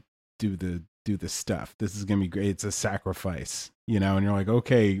gonna do the stuff. This is gonna be great. It's a sacrifice, and you're like,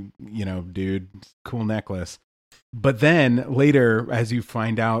 okay, dude, cool necklace. But then later, as you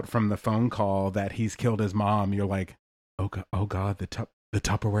find out from the phone call that he's killed his mom, you're like, oh god, the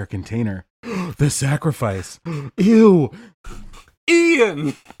Tupperware container. The sacrifice. Ew.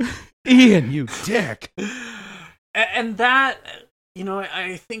 Ian, you dick. And that,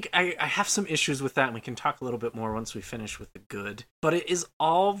 I think I have some issues with that, and we can talk a little bit more once we finish with the good. But it is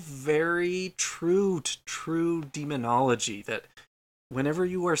all very true to true demonology, that whenever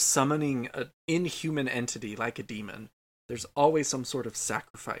you are summoning an inhuman entity like a demon, there's always some sort of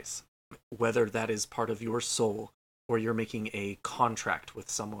sacrifice, whether that is part of your soul, or you're making a contract with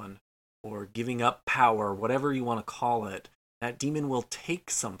someone, or giving up power, whatever you want to call it. That demon will take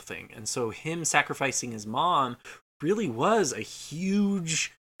something. And so him sacrificing his mom really was a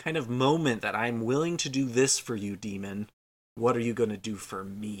huge kind of moment that I'm willing to do this for you, demon. What are you going to do for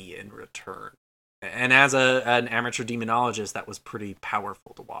me in return? And as an amateur demonologist, that was pretty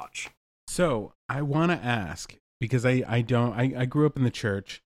powerful to watch. So I want to ask, because I grew up in the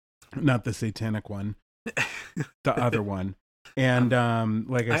church, not the satanic one, the other one. And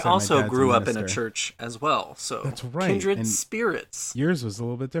like I said, I also grew up in minister. a church as well. So that's right. Kindred and spirits. Yours was a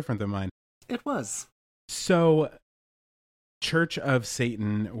little bit different than mine. It was. So Church of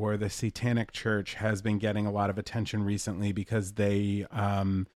Satan, or the Satanic Church, has been getting a lot of attention recently because they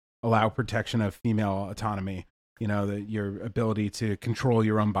allow protection of female autonomy. Your ability to control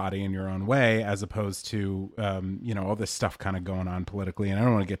your own body in your own way, as opposed to, all this stuff kind of going on politically. And I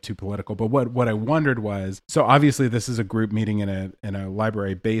don't want to get too political, but what I wondered was, so obviously this is a group meeting in a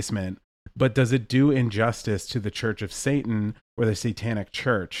library basement, but does it do injustice to the Church of Satan or the Satanic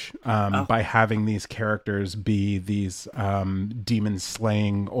Church by having these characters be these demon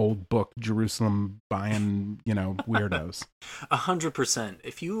slaying old book Jerusalem buying, weirdos? 100%.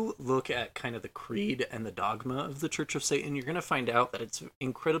 If you look at kind of the creed and the dogma of the Church of Satan, you're going to find out that it's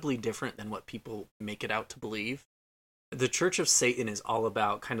incredibly different than what people make it out to believe. The Church of Satan is all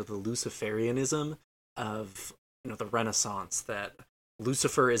about kind of the Luciferianism of, the Renaissance, that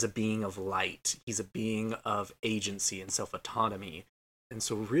Lucifer is a being of light. He's a being of agency and self-autonomy. And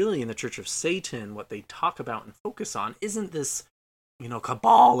so really in the Church of Satan, what they talk about and focus on isn't this,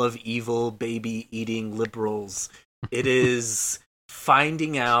 cabal of evil baby-eating liberals. It is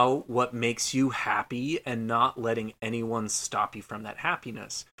finding out what makes you happy and not letting anyone stop you from that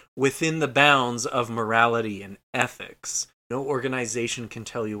happiness within the bounds of morality and ethics. No organization can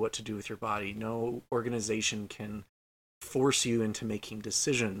tell you what to do with your body. No organization can force you into making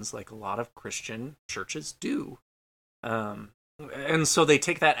decisions like a lot of Christian churches do. And so they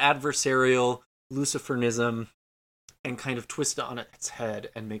take that adversarial Luciferianism and kind of twist it on its head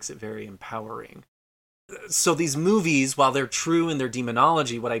and makes it very empowering. So these movies, while they're true in their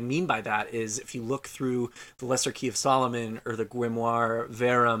demonology, what I mean by that is if you look through the Lesser Key of Solomon or the Grimoire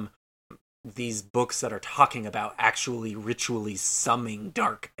Verum, these books that are talking about actually ritually summoning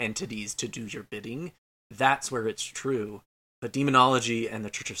dark entities to do your bidding, that's where it's true. But demonology and the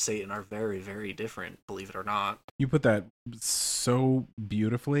Church of Satan are very, very different, believe it or not. You put that so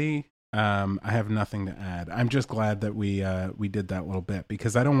beautifully. I have nothing to add. I'm just glad that we did that little bit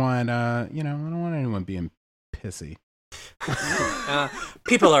because I don't want I don't want anyone being pissy.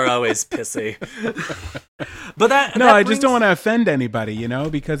 People are always pissy. But I just don't want to offend anybody,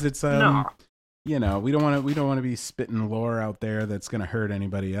 because it's No. we don't want to be spitting lore out there that's going to hurt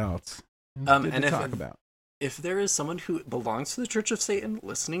anybody else. And if there is someone who belongs to the Church of Satan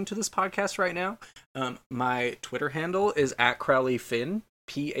listening to this podcast right now, my Twitter handle is @CrowleyFinn,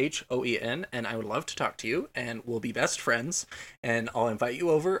 PHOEN, and I would love to talk to you, and we'll be best friends, and I'll invite you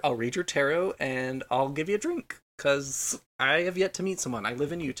over, I'll read your tarot, and I'll give you a drink, because I have yet to meet someone. I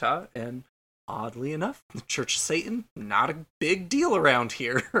live in Utah, and oddly enough, the Church of Satan, not a big deal around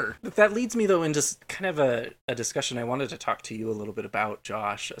here. But that leads me, though, into kind of a discussion I wanted to talk to you a little bit about,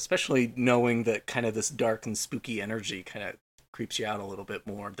 Josh, especially knowing that kind of this dark and spooky energy kind of creeps you out a little bit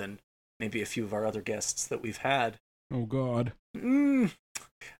more than maybe a few of our other guests that we've had. Oh, God.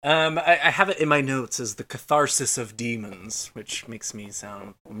 I have it in my notes as the catharsis of demons, which makes me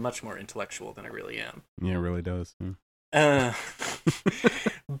sound much more intellectual than I really am. Yeah, it really does.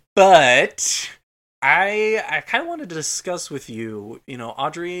 But I kind of wanted to discuss with you,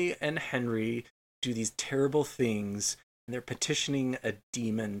 Audrey and Henry do these terrible things, and they're petitioning a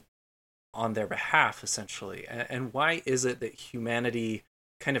demon on their behalf, essentially. And why is it that humanity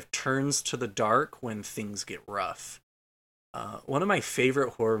kind of turns to the dark when things get rough? One of my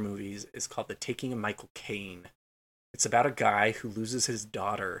favorite horror movies is called The Taking of Michael Caine. It's about a guy who loses his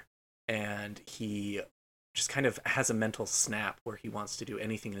daughter, and he just kind of has a mental snap where he wants to do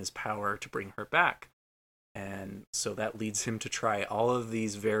anything in his power to bring her back. And so that leads him to try all of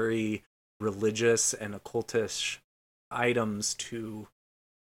these very religious and occultish items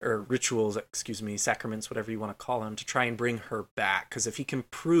or rituals, sacraments, whatever you want to call them, to try and bring her back. Because if he can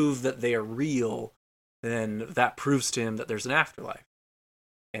prove that they are real, then that proves to him that there's an afterlife.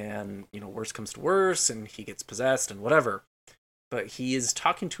 And, worse comes to worse, and he gets possessed and whatever. But he is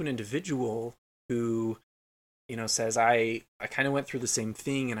talking to an individual who, says, I kind of went through the same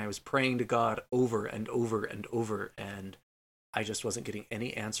thing, and I was praying to God over and over and over, and I just wasn't getting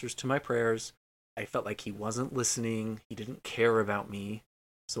any answers to my prayers. I felt like he wasn't listening. He didn't care about me.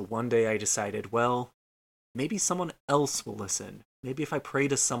 So one day I decided, well, maybe someone else will listen. Maybe if I pray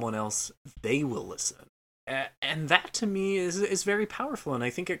to someone else, they will listen. And that to me is very powerful. And I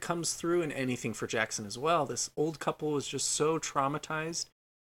think it comes through in Anything for Jackson as well. This old couple was just so traumatized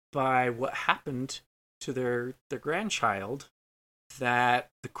by what happened to their grandchild that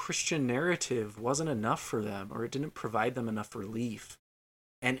the Christian narrative wasn't enough for them, or it didn't provide them enough relief.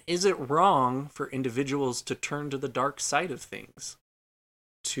 And is it wrong for individuals to turn to the dark side of things?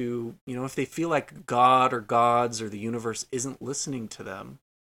 To, if they feel like God or gods or the universe isn't listening to them,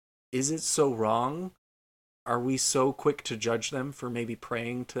 is it so wrong? Are we so quick to judge them for maybe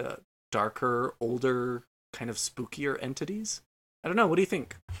praying to darker, older, kind of spookier entities? I don't know. What do you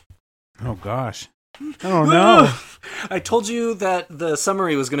think? Oh, gosh. I don't know. I told you that the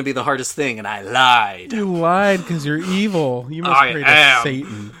summary was going to be the hardest thing, and I lied. You lied because you're evil. You must pray to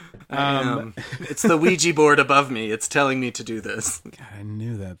Satan. It's the Ouija board above me. It's telling me to do this. God, I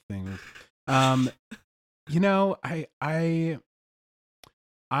knew that thing.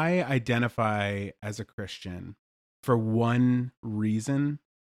 I identify as a Christian for one reason,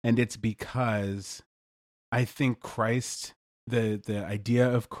 and it's because I think Christ, the idea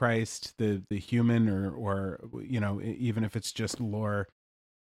of Christ, the human or even if it's just lore,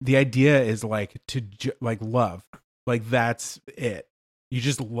 the idea is like to love, like that's it. You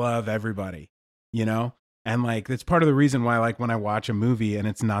just love everybody, and like that's part of the reason why, like, when I watch a movie and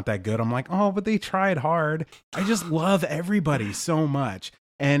it's not that good, I'm like, oh, but they tried hard. I just love everybody so much.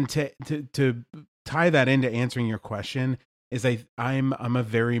 And to tie that into answering your question, is I'm a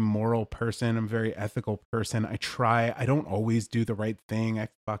very moral person. I'm a very ethical person. I don't always do the right thing. I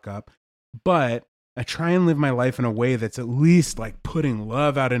fuck up, but I try and live my life in a way that's at least like putting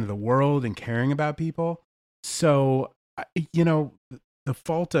love out into the world and caring about people. So, the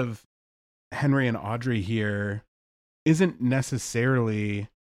fault of Henry and Audrey here isn't necessarily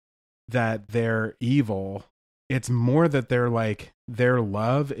that they're evil. It's more that they're like, their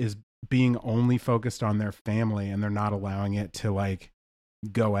love is being only focused on their family and they're not allowing it to like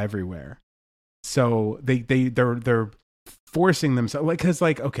go everywhere. So they're forcing themselves, like, cause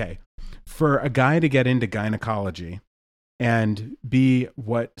like, okay, for a guy to get into gynecology and be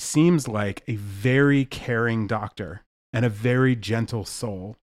what seems like a very caring doctor and a very gentle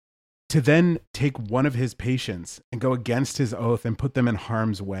soul, to then take one of his patients and go against his oath and put them in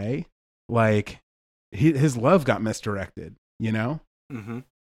harm's way, like his love got misdirected, you know? Mm-hmm.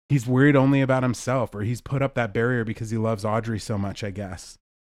 He's worried only about himself, or he's put up that barrier because he loves Audrey so much, I guess.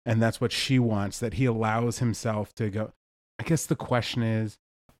 And that's what she wants, that he allows himself to go. I guess the question is,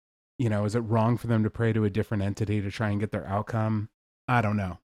 is it wrong for them to pray to a different entity to try and get their outcome? I don't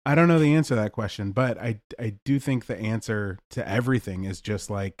know. I don't know the answer to that question, but I do think the answer to everything is just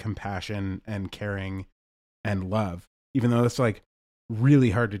like compassion and caring and love, even though it's like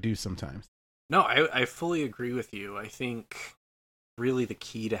really hard to do sometimes. No, I fully agree with you. I think really the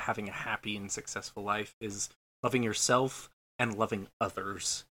key to having a happy and successful life is loving yourself and loving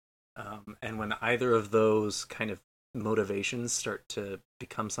others. And when either of those kind of motivations start to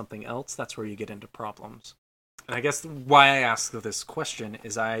become something else, that's where you get into problems. And I guess why I ask this question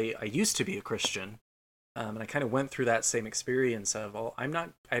is I used to be a Christian, and I kind of went through that same experience of,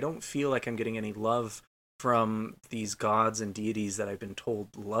 I don't feel like I'm getting any love from these gods and deities that I've been told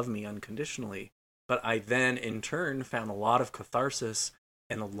love me unconditionally. But I then, in turn, found a lot of catharsis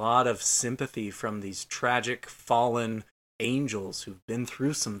and a lot of sympathy from these tragic, fallen angels who've been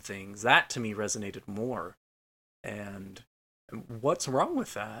through some things. That, to me, resonated more. And what's wrong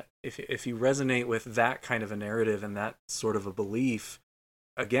with that? If you resonate with that kind of a narrative and that sort of a belief,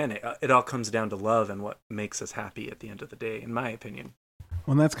 again, it all comes down to love and what makes us happy at the end of the day, in my opinion.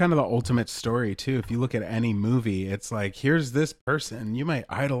 Well, and that's kind of the ultimate story, too. If you look at any movie, it's like, here's this person. You might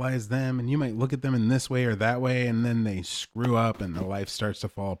idolize them and you might look at them in this way or that way, and then they screw up and their life starts to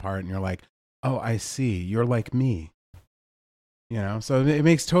fall apart. And you're like, oh, I see. You're like me. So it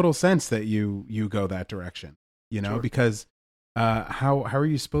makes total sense that you go that direction, Sure. because how are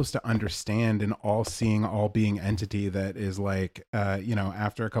you supposed to understand an all-seeing, all-being entity that is like,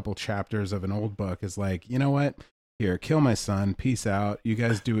 after a couple chapters of an old book is like, you know what? Here, kill my son. Peace out. You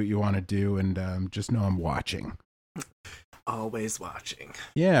guys do what you want to do, and just know I'm watching. Always watching.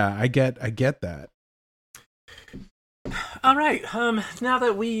 Yeah, I get that. All right. Now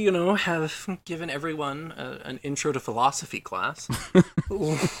that we, have given everyone an intro to philosophy class,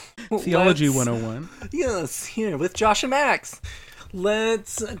 Theology 101. Yes, here with Josh and Max.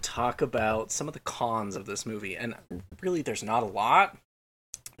 Let's talk about some of the cons of this movie. And really, there's not a lot,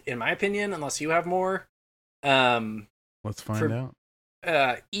 in my opinion, unless you have more. Let's find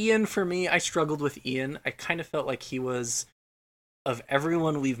out. Ian, for me, I struggled with Ian. I kind of felt like he was, of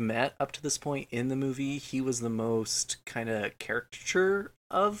everyone we've met up to this point in the movie, he was the most kind of caricature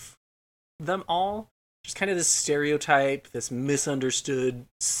of them all. Just kind of this stereotype, this misunderstood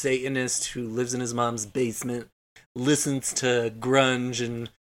Satanist who lives in his mom's basement, listens to grunge and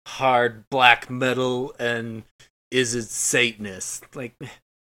hard black metal, and is a Satanist. Like,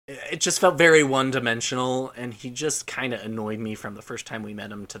 it just felt very one-dimensional, and he just kind of annoyed me from the first time we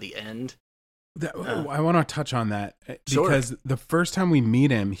met him to the end. I want to touch on that because Sure. the first time we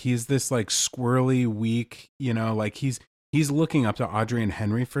meet him, he's this like squirrely, weak, like he's looking up to Audrey and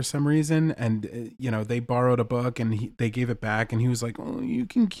Henry for some reason. And, they borrowed a book and they gave it back and he was like, oh, you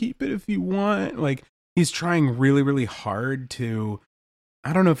can keep it if you want. Like he's trying really, really hard to,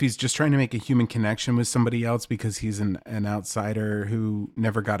 I don't know if he's just trying to make a human connection with somebody else because he's an outsider who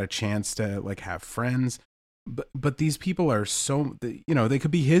never got a chance to like have friends. But these people are so, they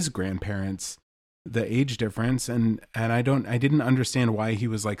could be his grandparents, the age difference. And I didn't understand why he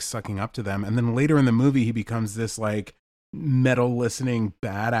was like sucking up to them. And then later in the movie, he becomes this like metal listening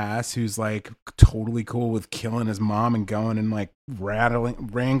badass who's like totally cool with killing his mom and going and like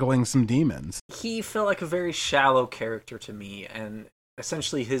wrangling some demons. He felt like a very shallow character to me, and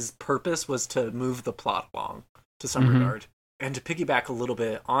essentially his purpose was to move the plot along to some regard. And to piggyback a little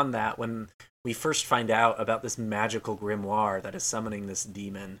bit on that, when we first find out about this magical grimoire that is summoning this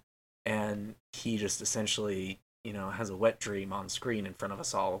demon, and he just essentially, has a wet dream on screen in front of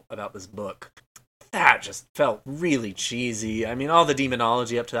us all about this book, that just felt really cheesy. I mean, all the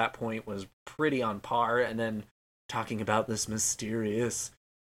demonology up to that point was pretty on par, and then talking about this mysterious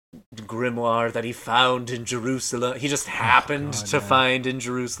grimoire that he found in Jerusalem. He just happened to find in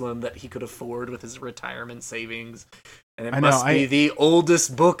Jerusalem that he could afford with his retirement savings. And it must be the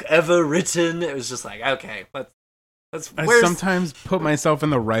oldest book ever written. It was just like, okay, I sometimes put myself in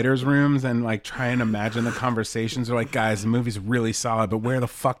the writers' rooms and like try and imagine the conversations. They're like, guys, the movie's really solid, but where the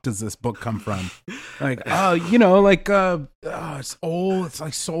fuck does this book come from? Like, it's old. It's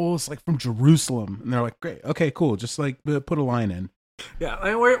like soul. It's like from Jerusalem. And they're like, great. Okay, cool. Just like put a line in.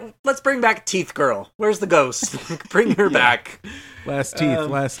 Yeah, let's bring back Teeth Girl. Where's the ghost? Bring her back. Last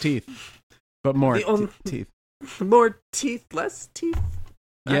teeth. But more teeth. More teeth, less teeth?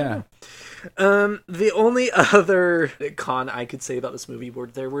 Yeah. The only other con I could say about this movie were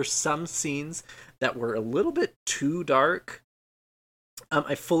there were some scenes that were a little bit too dark.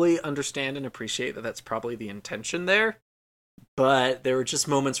 I fully understand and appreciate that that's probably the intention there. But there were just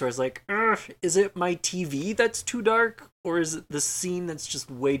moments where I was like, is it my TV that's too dark? Or is it the scene that's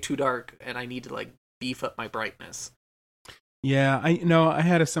just way too dark and I need to like beef up my brightness? Yeah, I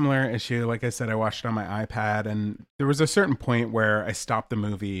had a similar issue. Like I said, I watched it on my iPad, and there was a certain point where I stopped the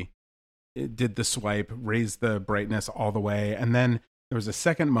movie, did the swipe, raised the brightness all the way, and then there was a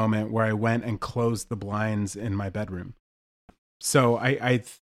second moment where I went and closed the blinds in my bedroom. So I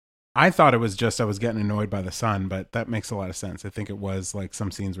thought it was just I was getting annoyed by the sun, but that makes a lot of sense. I think it was like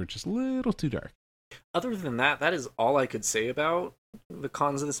some scenes were just a little too dark. Other than that, that is all I could say about the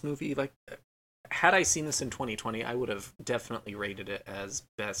cons of this movie. Like, had I seen this in 2020, I would have definitely rated it as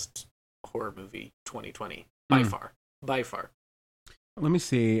best horror movie 2020 by far. Let me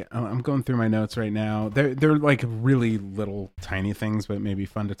see. I'm going through my notes right now. They're like really little tiny things, but maybe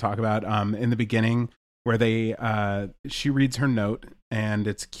fun to talk about. In the beginning, where she reads her note and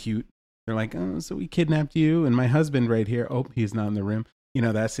it's cute. They're like, oh, so we kidnapped you and my husband right here. Oh, he's not in the room. You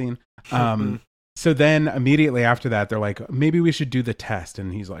know that scene. So then immediately after that, they're like, maybe we should do the test.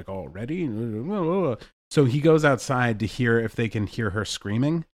 And he's like, oh, ready? So he goes outside to hear if they can hear her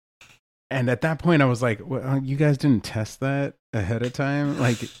screaming. And at that point, I was like, well, you guys didn't test that ahead of time?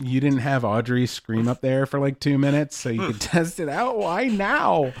 Like, you didn't have Audrey scream up there for like 2 minutes so you could test it out? Why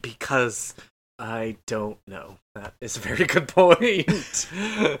now? Because I don't know. That is a very good point.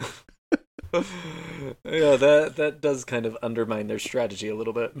 Yeah, that does kind of undermine their strategy a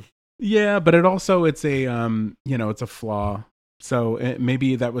little bit. Yeah, but it's a it's a flaw. So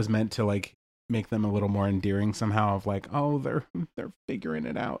maybe that was meant to like make them a little more endearing somehow. Of like, oh, they're figuring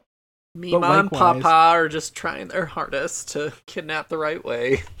it out. Mima and Papa are just trying their hardest to kidnap the right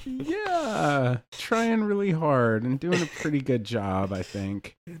way. Yeah, trying really hard and doing a pretty good job, I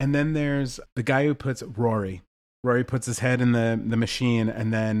think. And then there's the guy who puts Rory. Rory puts his head in the machine,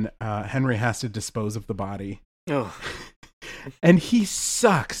 and then Henry has to dispose of the body. Oh, and he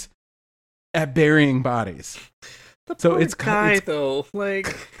sucks at burying bodies. It's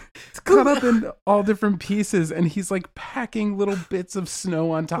cut up in all different pieces, and he's like packing little bits of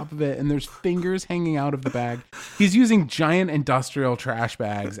snow on top of it, and there's fingers hanging out of the bag. He's using giant industrial trash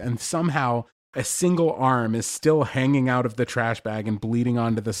bags, and somehow a single arm is still hanging out of the trash bag and bleeding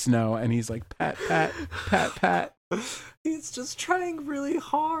onto the snow, and he's like, pat, pat, pat, pat. He's just trying really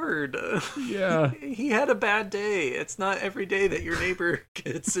hard. Yeah. He had a bad day. It's not every day that your neighbor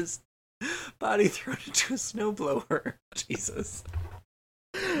gets his body thrown into a snowblower. Jesus.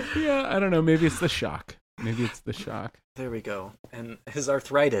 Yeah, I don't know. Maybe it's the shock. There we go. And his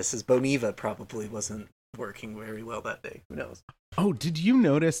arthritis, his Boniva probably wasn't working very well that day. Who knows? Oh, did you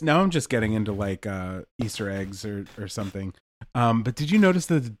notice? Now I'm just getting into like Easter eggs or something. But did you notice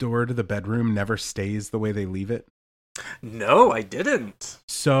that the door to the bedroom never stays the way they leave it? No, I didn't.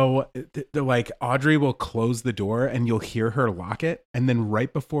 So, like, Audrey will close the door and you'll hear her lock it. And then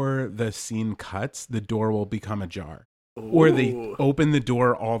right before the scene cuts, the door will become ajar. Ooh. Or they open the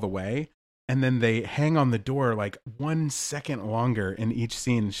door all the way and then they hang on the door like 1 second longer in each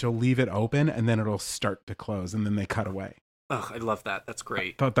scene. She'll leave it open and then it'll start to close and then they cut away. Oh, I love that. That's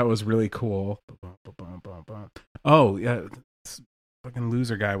great. I thought that was really cool. Oh, yeah. Fucking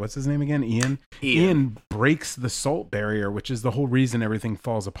loser guy. What's his name again? Ian breaks the salt barrier, which is the whole reason everything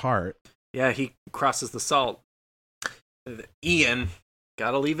falls apart. Yeah, he crosses the salt. Ian.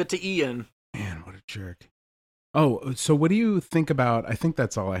 Gotta leave it to Ian. Man, what a jerk. Oh, so what do you think about, I think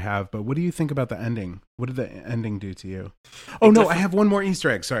that's all I have, but what do you think about the ending? What did the ending do to you? Oh, no, I have one more Easter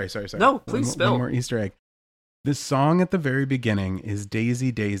egg. Sorry. No, please spill. One more Easter egg. The song at the very beginning is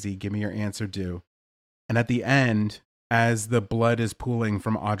Daisy, Daisy, Give Me Your Answer Due. And at the end, as the blood is pooling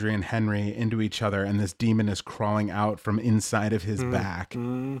from Audrey and Henry into each other and this demon is crawling out from inside of his back,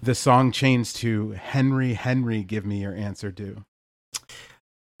 the song changed to Henry, Henry, Give Me Your Answer Due.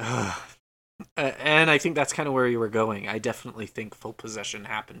 And I think that's kind of where you were going. I definitely think full possession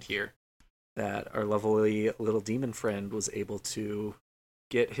happened here. That our lovely little demon friend was able to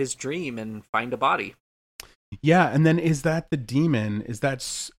get his dream and find a body. Yeah, and then is that the demon? Is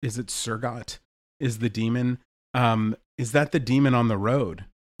it Surgot? Is the demon? Is that the demon on the road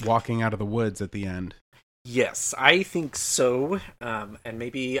walking out of the woods at the end? Yes, I think so. And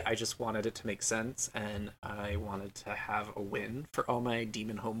maybe I just wanted it to make sense, and I wanted to have a win for all my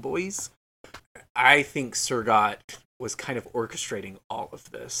demon homeboys. I think Surgot was kind of orchestrating all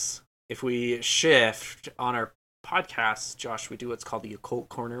of this. If we shift on our podcast, Josh, we do what's called the Occult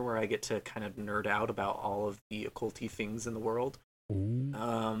Corner, where I get to kind of nerd out about all of the occulty things in the world.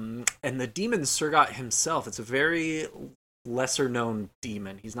 And the demon Surgot himself, it's a very lesser known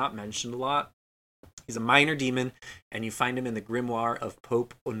demon. He's not mentioned a lot. He's a minor demon, and you find him in the grimoire of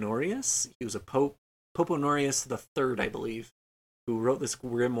Pope Honorius. He was a Pope Honorius the Third, I believe, who wrote this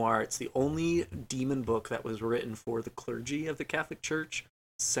grimoire. It's the only demon book that was written for the clergy of the Catholic Church.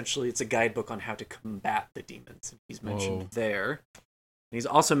 Essentially, it's a guidebook on how to combat the demons. He's mentioned there. And he's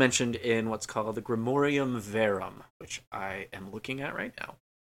also mentioned in what's called the Grimorium Verum, which I am looking at right now.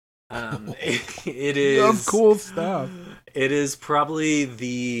 It is of cool stuff. It is probably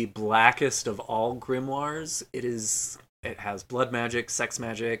the blackest of all grimoires. It has blood magic, sex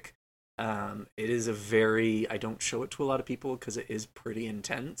magic. It is I don't show it to a lot of people because it is pretty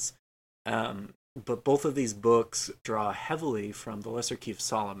intense. But both of these books draw heavily from the Lesser Key of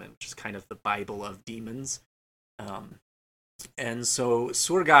Solomon, which is kind of the Bible of demons. And so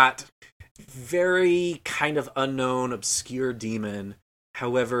Surgot, very kind of unknown, obscure demon.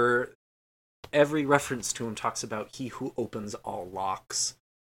 However, every reference to him talks about he who opens all locks.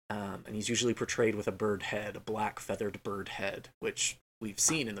 And he's usually portrayed with a bird head, a black feathered bird head, which we've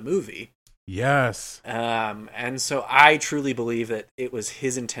seen in the movie. Yes. And so I truly believe that it was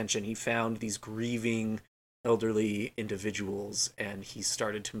his intention. He found these grieving elderly individuals, and he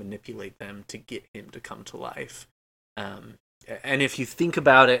started to manipulate them to get him to come to life. And if you think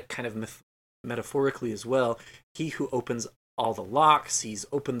about it kind of metaphorically as well, he who opens all the locks, he's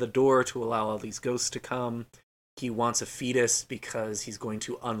opened the door to allow all these ghosts to come. He wants a fetus because he's going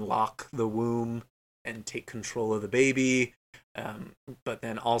to unlock the womb and take control of the baby. But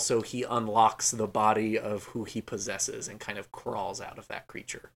then also he unlocks the body of who he possesses and kind of crawls out of that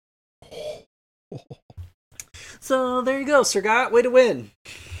creature. So there you go, Surgot, way to win.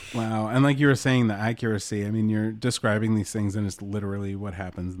 Wow. And like you were saying, the accuracy, I mean, you're describing these things and it's literally what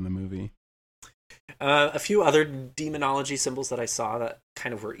happens in the movie. A few other demonology symbols that I saw that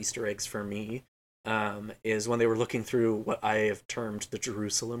kind of were Easter eggs for me is when they were looking through what I have termed the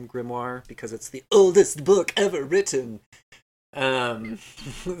Jerusalem Grimoire, because it's the oldest book ever written. There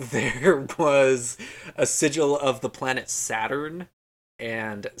was a sigil of the planet Saturn,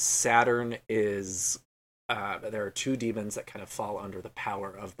 and Saturn is there are two demons that kind of fall under the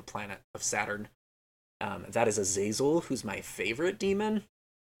power of the planet of Saturn. That is Azazel, who's my favorite demon.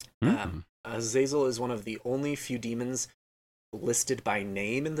 Azazel is one of the only few demons listed by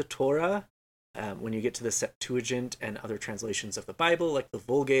name in the Torah. When you get to the Septuagint and other translations of the Bible, like the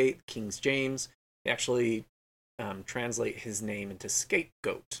Vulgate, King James, they actually translate his name into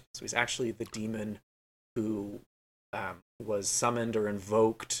scapegoat. So he's actually the demon who was summoned or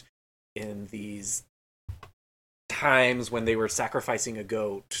invoked in these times when they were sacrificing a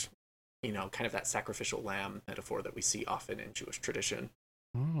goat, kind of that sacrificial lamb metaphor that we see often in Jewish tradition.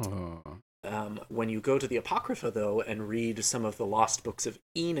 Oh. When you go to the Apocrypha, though, and read some of the lost books of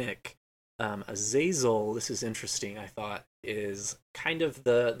Enoch, Azazel, this is interesting, I thought, is kind of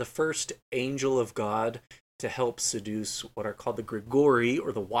the first angel of God to help seduce what are called the Grigori,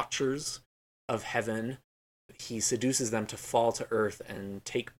 or the Watchers of Heaven. He seduces them to fall to earth and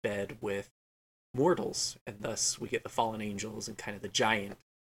take bed with mortals, and thus we get the fallen angels and kind of the giant,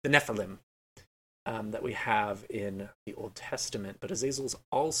 the Nephilim, that we have in the Old Testament. But Azazel's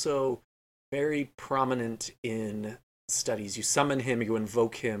also very prominent in studies. You summon him, you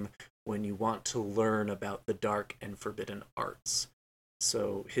invoke him when you want to learn about the dark and forbidden arts.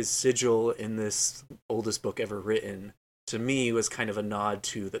 So his sigil in this oldest book ever written, to me, was kind of a nod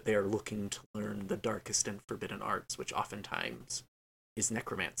to that they are looking to learn the darkest and forbidden arts, which oftentimes is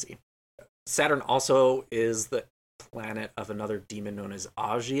necromancy. Saturn also is the planet of another demon known as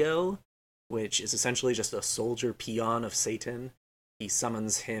Agiel, which is essentially just a soldier peon of Satan. He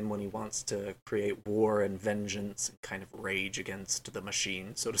summons him when he wants to create war and vengeance and kind of rage against the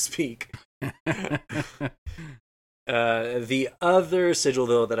machine, so to speak. The other sigil,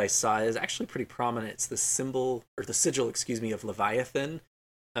 though, that I saw is actually pretty prominent. It's the sigil, of Leviathan,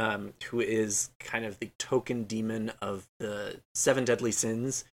 who is kind of the token demon of the seven deadly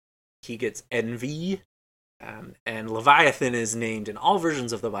sins. he gets envy. And Leviathan is named in all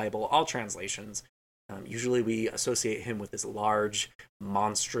versions of the Bible, all translations. Usually we associate him with this large,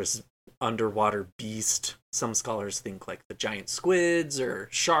 monstrous underwater beast. Some scholars think like the giant squids or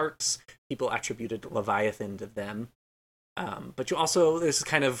sharks. People attributed Leviathan to them. But you also, there's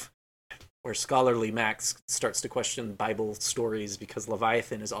kind of where scholarly Max starts to question Bible stories, because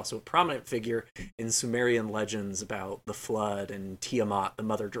Leviathan is also a prominent figure in Sumerian legends about the flood and Tiamat, the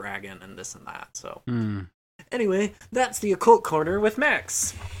mother dragon, and this and that. So anyway, that's the Occult Corner with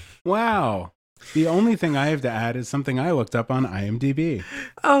Max. Wow. The only thing I have to add is something I looked up on IMDb.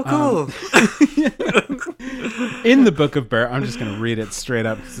 Oh, cool. In the Book of Burr, I'm just going to read it straight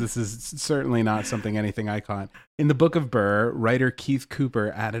up, because this is certainly not anything I caught. In the Book of Burr, writer Keith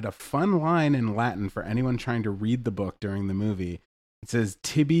Cooper added a fun line in Latin for anyone trying to read the book during the movie. It says,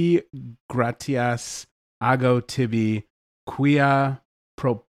 "Tibi gratias ago tibi quia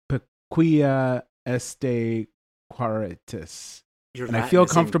propiquia este quaritus." Your And Latin I feel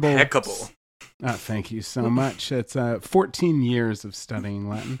is comfortable. impeccable. Thank you so much. It's 14 years of studying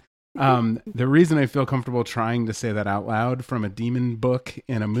Latin. The reason I feel comfortable trying to say that out loud from a demon book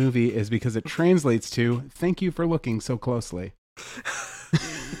in a movie is because it translates to "thank you for looking so closely."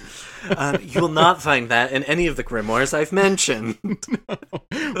 You will not find that in any of the grimoires I've mentioned.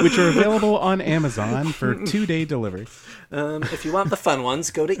 Which are available on Amazon for 2-day delivery. If you want the fun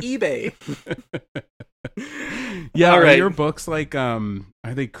ones, go to eBay. Yeah, All are right. your books like, are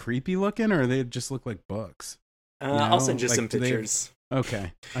they creepy looking, or they just look like books? I'll send you Like, some do they- pictures.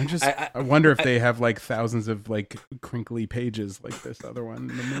 Okay. I I wonder if they have like thousands of like crinkly pages like this other one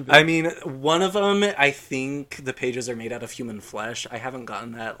in the movie. I mean, one of them, I think the pages are made out of human flesh. I haven't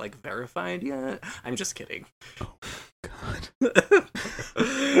gotten that like verified yet. I'm just kidding. God.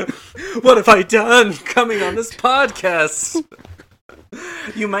 What have I done coming on this podcast?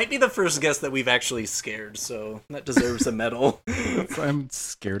 You might be the first guest that we've actually scared, so that deserves a medal. I'm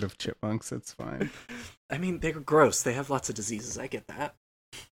scared of chipmunks. It's fine. I mean, they're gross. They have lots of diseases. I get that.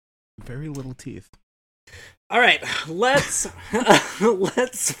 Very little teeth. All right, let's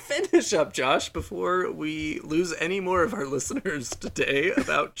finish up, Josh, before we lose any more of our listeners today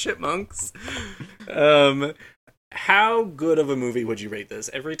about chipmunks. How good of a movie would you rate this?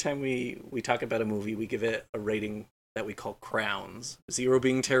 Every time we talk about a movie, we give it a rating that we call crowns. 0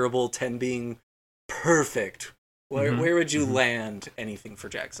 being terrible, 10 being perfect. Where would you land anything for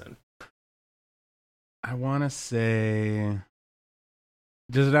Jackson? I want to say,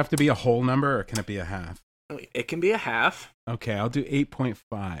 does it have to be a whole number, or can it be a half? It can be a half. Okay, I'll do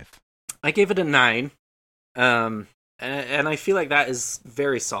 8.5. I gave it a 9. And I feel like that is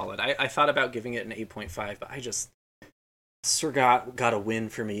very solid. I thought about giving it an 8.5, but I just got a win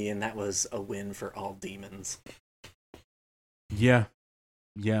for me, and that was a win for all demons. Yeah.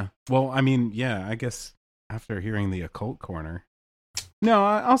 Well, I mean, yeah, I guess after hearing the Occult Corner, no,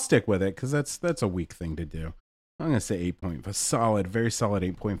 I'll stick with it, because that's a weak thing to do. I'm going to say 8.5. Solid, very solid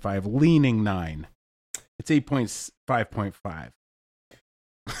 8.5, leaning 9. It's 5.5.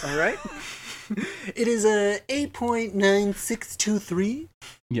 All right. It is a 8.9623.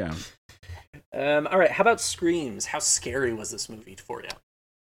 Yeah. All right. How about screams? How scary was this movie for you?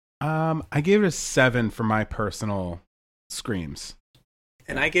 I gave it a 7 for my personal screams.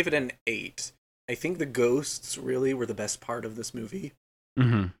 And I gave it an 8. I think the ghosts really were the best part of this movie.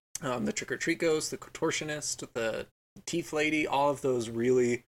 Mm-hmm. The trick-or-treat ghost, the contortionist, the teeth lady, all of those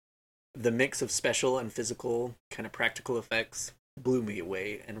really, the mix of special and physical kind of practical effects blew me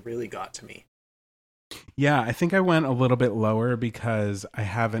away and really got to me. Yeah, I think I went a little bit lower because I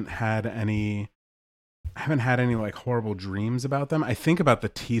haven't had any like horrible dreams about them. I think about the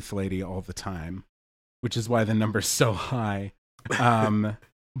teeth lady all the time, which is why the number's so high.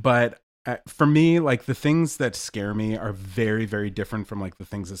 But for me, like, the things that scare me are very, very different from like the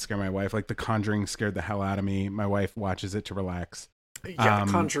things that scare my wife. Like The Conjuring scared the hell out of me. My wife watches it to relax. Yeah,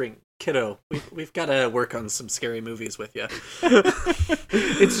 The Conjuring, kiddo. We've got to work on some scary movies with you.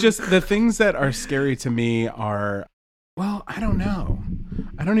 It's just the things that are scary to me are, well, I don't know.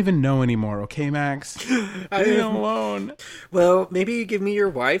 I don't even know anymore. Okay, Max? Leave me alone. Well, maybe you give me your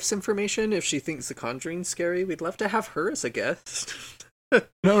wife's information if she thinks The Conjuring's scary. We'd love to have her as a guest.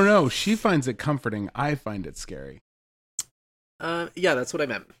 No. She finds it comforting. I find it scary. Yeah, that's what I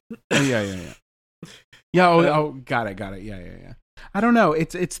meant. Oh, yeah. Yeah, got it. Yeah. I don't know.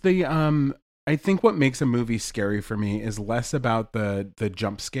 It's the I think what makes a movie scary for me is less about the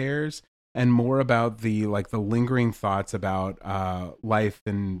jump scares and more about the lingering thoughts about life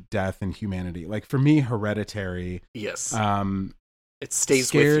and death and humanity. Like, for me, Hereditary, Yes. it It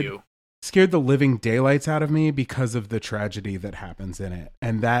stays with you. scared the living daylights out of me because of the tragedy that happens in it.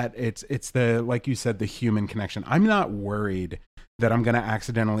 And that it's the, like you said, the human connection. I'm not worried that I'm going to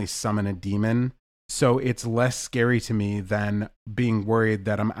accidentally summon a demon. So it's less scary to me than being worried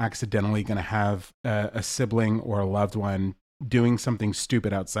that I'm accidentally going to have a sibling or a loved one doing something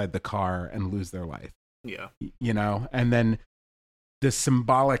stupid outside the car and lose their life. Yeah. You know, and then the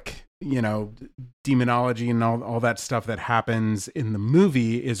symbolic, you know, demonology and all that stuff that happens in the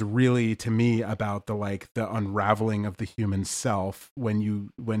movie is really, to me, about the unraveling of the human self when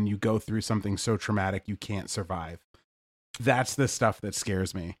you go through something so traumatic you can't survive. That's the stuff that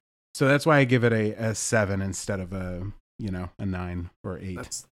scares me. So that's why I give it a 7 instead of a 9 or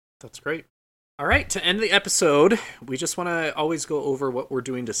 8. That's great. All right, to end the episode, we just want to always go over what we're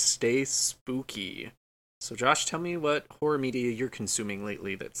doing to stay spooky. So Josh, tell me what horror media you're consuming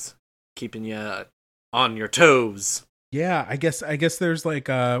lately that's keeping you on your toes. Yeah, I guess there's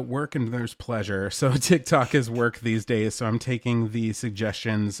work and there's pleasure. So TikTok is work these days. So I'm taking the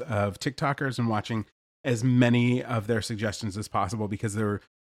suggestions of TikTokers and watching as many of their suggestions as possible, because there are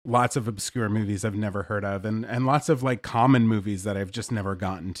lots of obscure movies I've never heard of, and lots of common movies that I've just never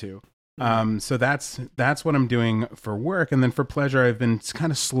gotten to. So that's what I'm doing for work. And then for pleasure, I've been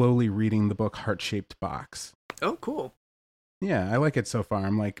kind of slowly reading the book Heart-Shaped Box. Oh, cool. Yeah, I like it so far.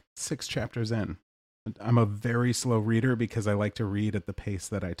 I'm 6 chapters in. I'm a very slow reader because I like to read at the pace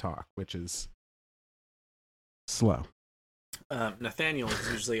that I talk, which is slow. Nathaniel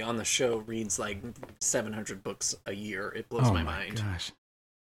is usually on the show, reads 700 books a year. It blows my mind. Gosh.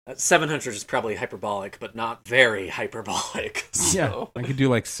 700 is probably hyperbolic, but not very hyperbolic. So. Yeah, I could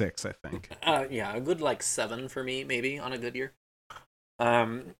do 6, I think. Yeah, a good 7 for me, maybe, on a good year.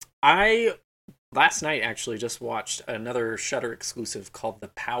 I last night actually just watched another Shudder exclusive called The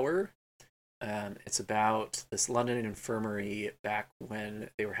Power. It's about this London infirmary back when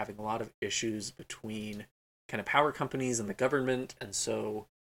they were having a lot of issues between kind of power companies and the government, and so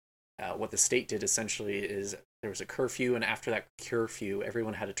what the state did essentially is there was a curfew, and after that curfew,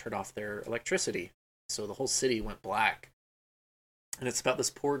 everyone had to turn off their electricity. So the whole city went black. And it's about this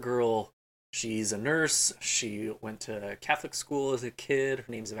poor girl. She's a nurse. She went to Catholic school as a kid. Her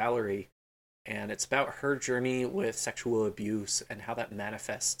name's Valerie. And it's about her journey with sexual abuse and how that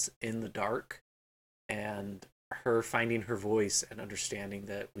manifests in the dark. And her finding her voice and understanding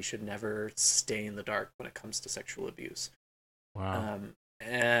that we should never stay in the dark when it comes to sexual abuse. Wow.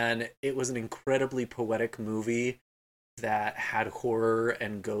 And it was an incredibly poetic movie that had horror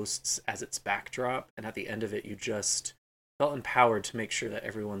and ghosts as its backdrop. And at the end of it, you just felt empowered to make sure that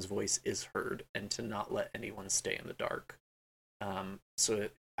everyone's voice is heard and to not let anyone stay in the dark.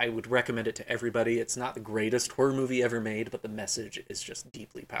 I would recommend it to everybody. It's not the greatest horror movie ever made, but the message is just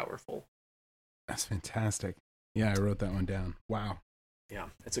deeply powerful. That's fantastic. Yeah, I wrote that one down. Wow. Yeah,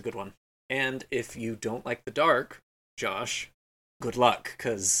 it's a good one. And if you don't like the dark, Josh, good luck,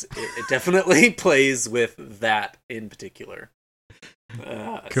 because it definitely plays with that in particular.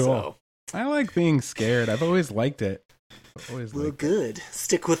 Cool. So. I like being scared. I've always liked it. Well, good.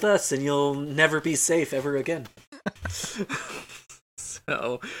 Stick with us and you'll never be safe ever again.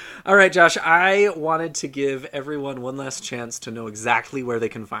 So, all right, Josh, I wanted to give everyone one last chance to know exactly where they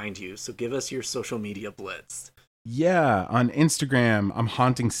can find you. So give us your social media blitz. Yeah, on Instagram, I'm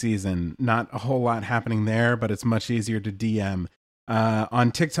Haunting Season. Not a whole lot happening there, but it's much easier to DM.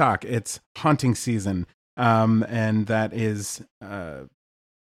 On TikTok, it's Haunting Season. And that is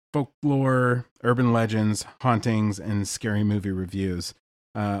folklore, urban legends, hauntings, and scary movie reviews.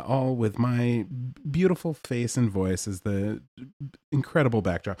 All with my beautiful face and voice as the incredible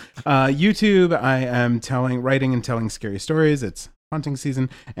backdrop. YouTube, I am writing and telling scary stories. It's Haunting Season,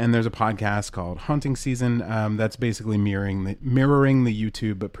 and there's a podcast called Haunting Season. That's basically mirroring the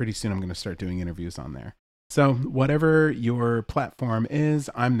YouTube, but pretty soon I'm going to start doing interviews on there. So whatever your platform is,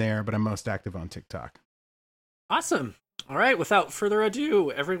 I'm there, but I'm most active on TikTok. Awesome. All right, without further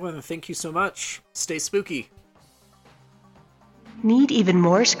ado, everyone, thank you so much. Stay spooky. Need even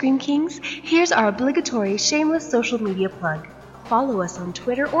more Scream Kings? Here's our obligatory shameless social media plug. Follow us on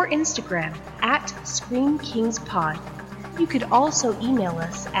Twitter or Instagram at Scream Kings Pod. You could also email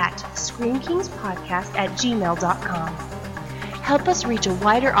us at screamkingspodcast@gmail.com. Help us reach a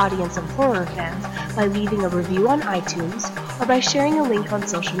wider audience of horror fans by leaving a review on iTunes or by sharing a link on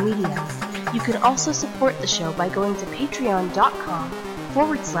social media. You can also support the show by going to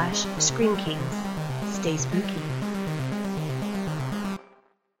patreon.com/Scream Kings. Stay spooky.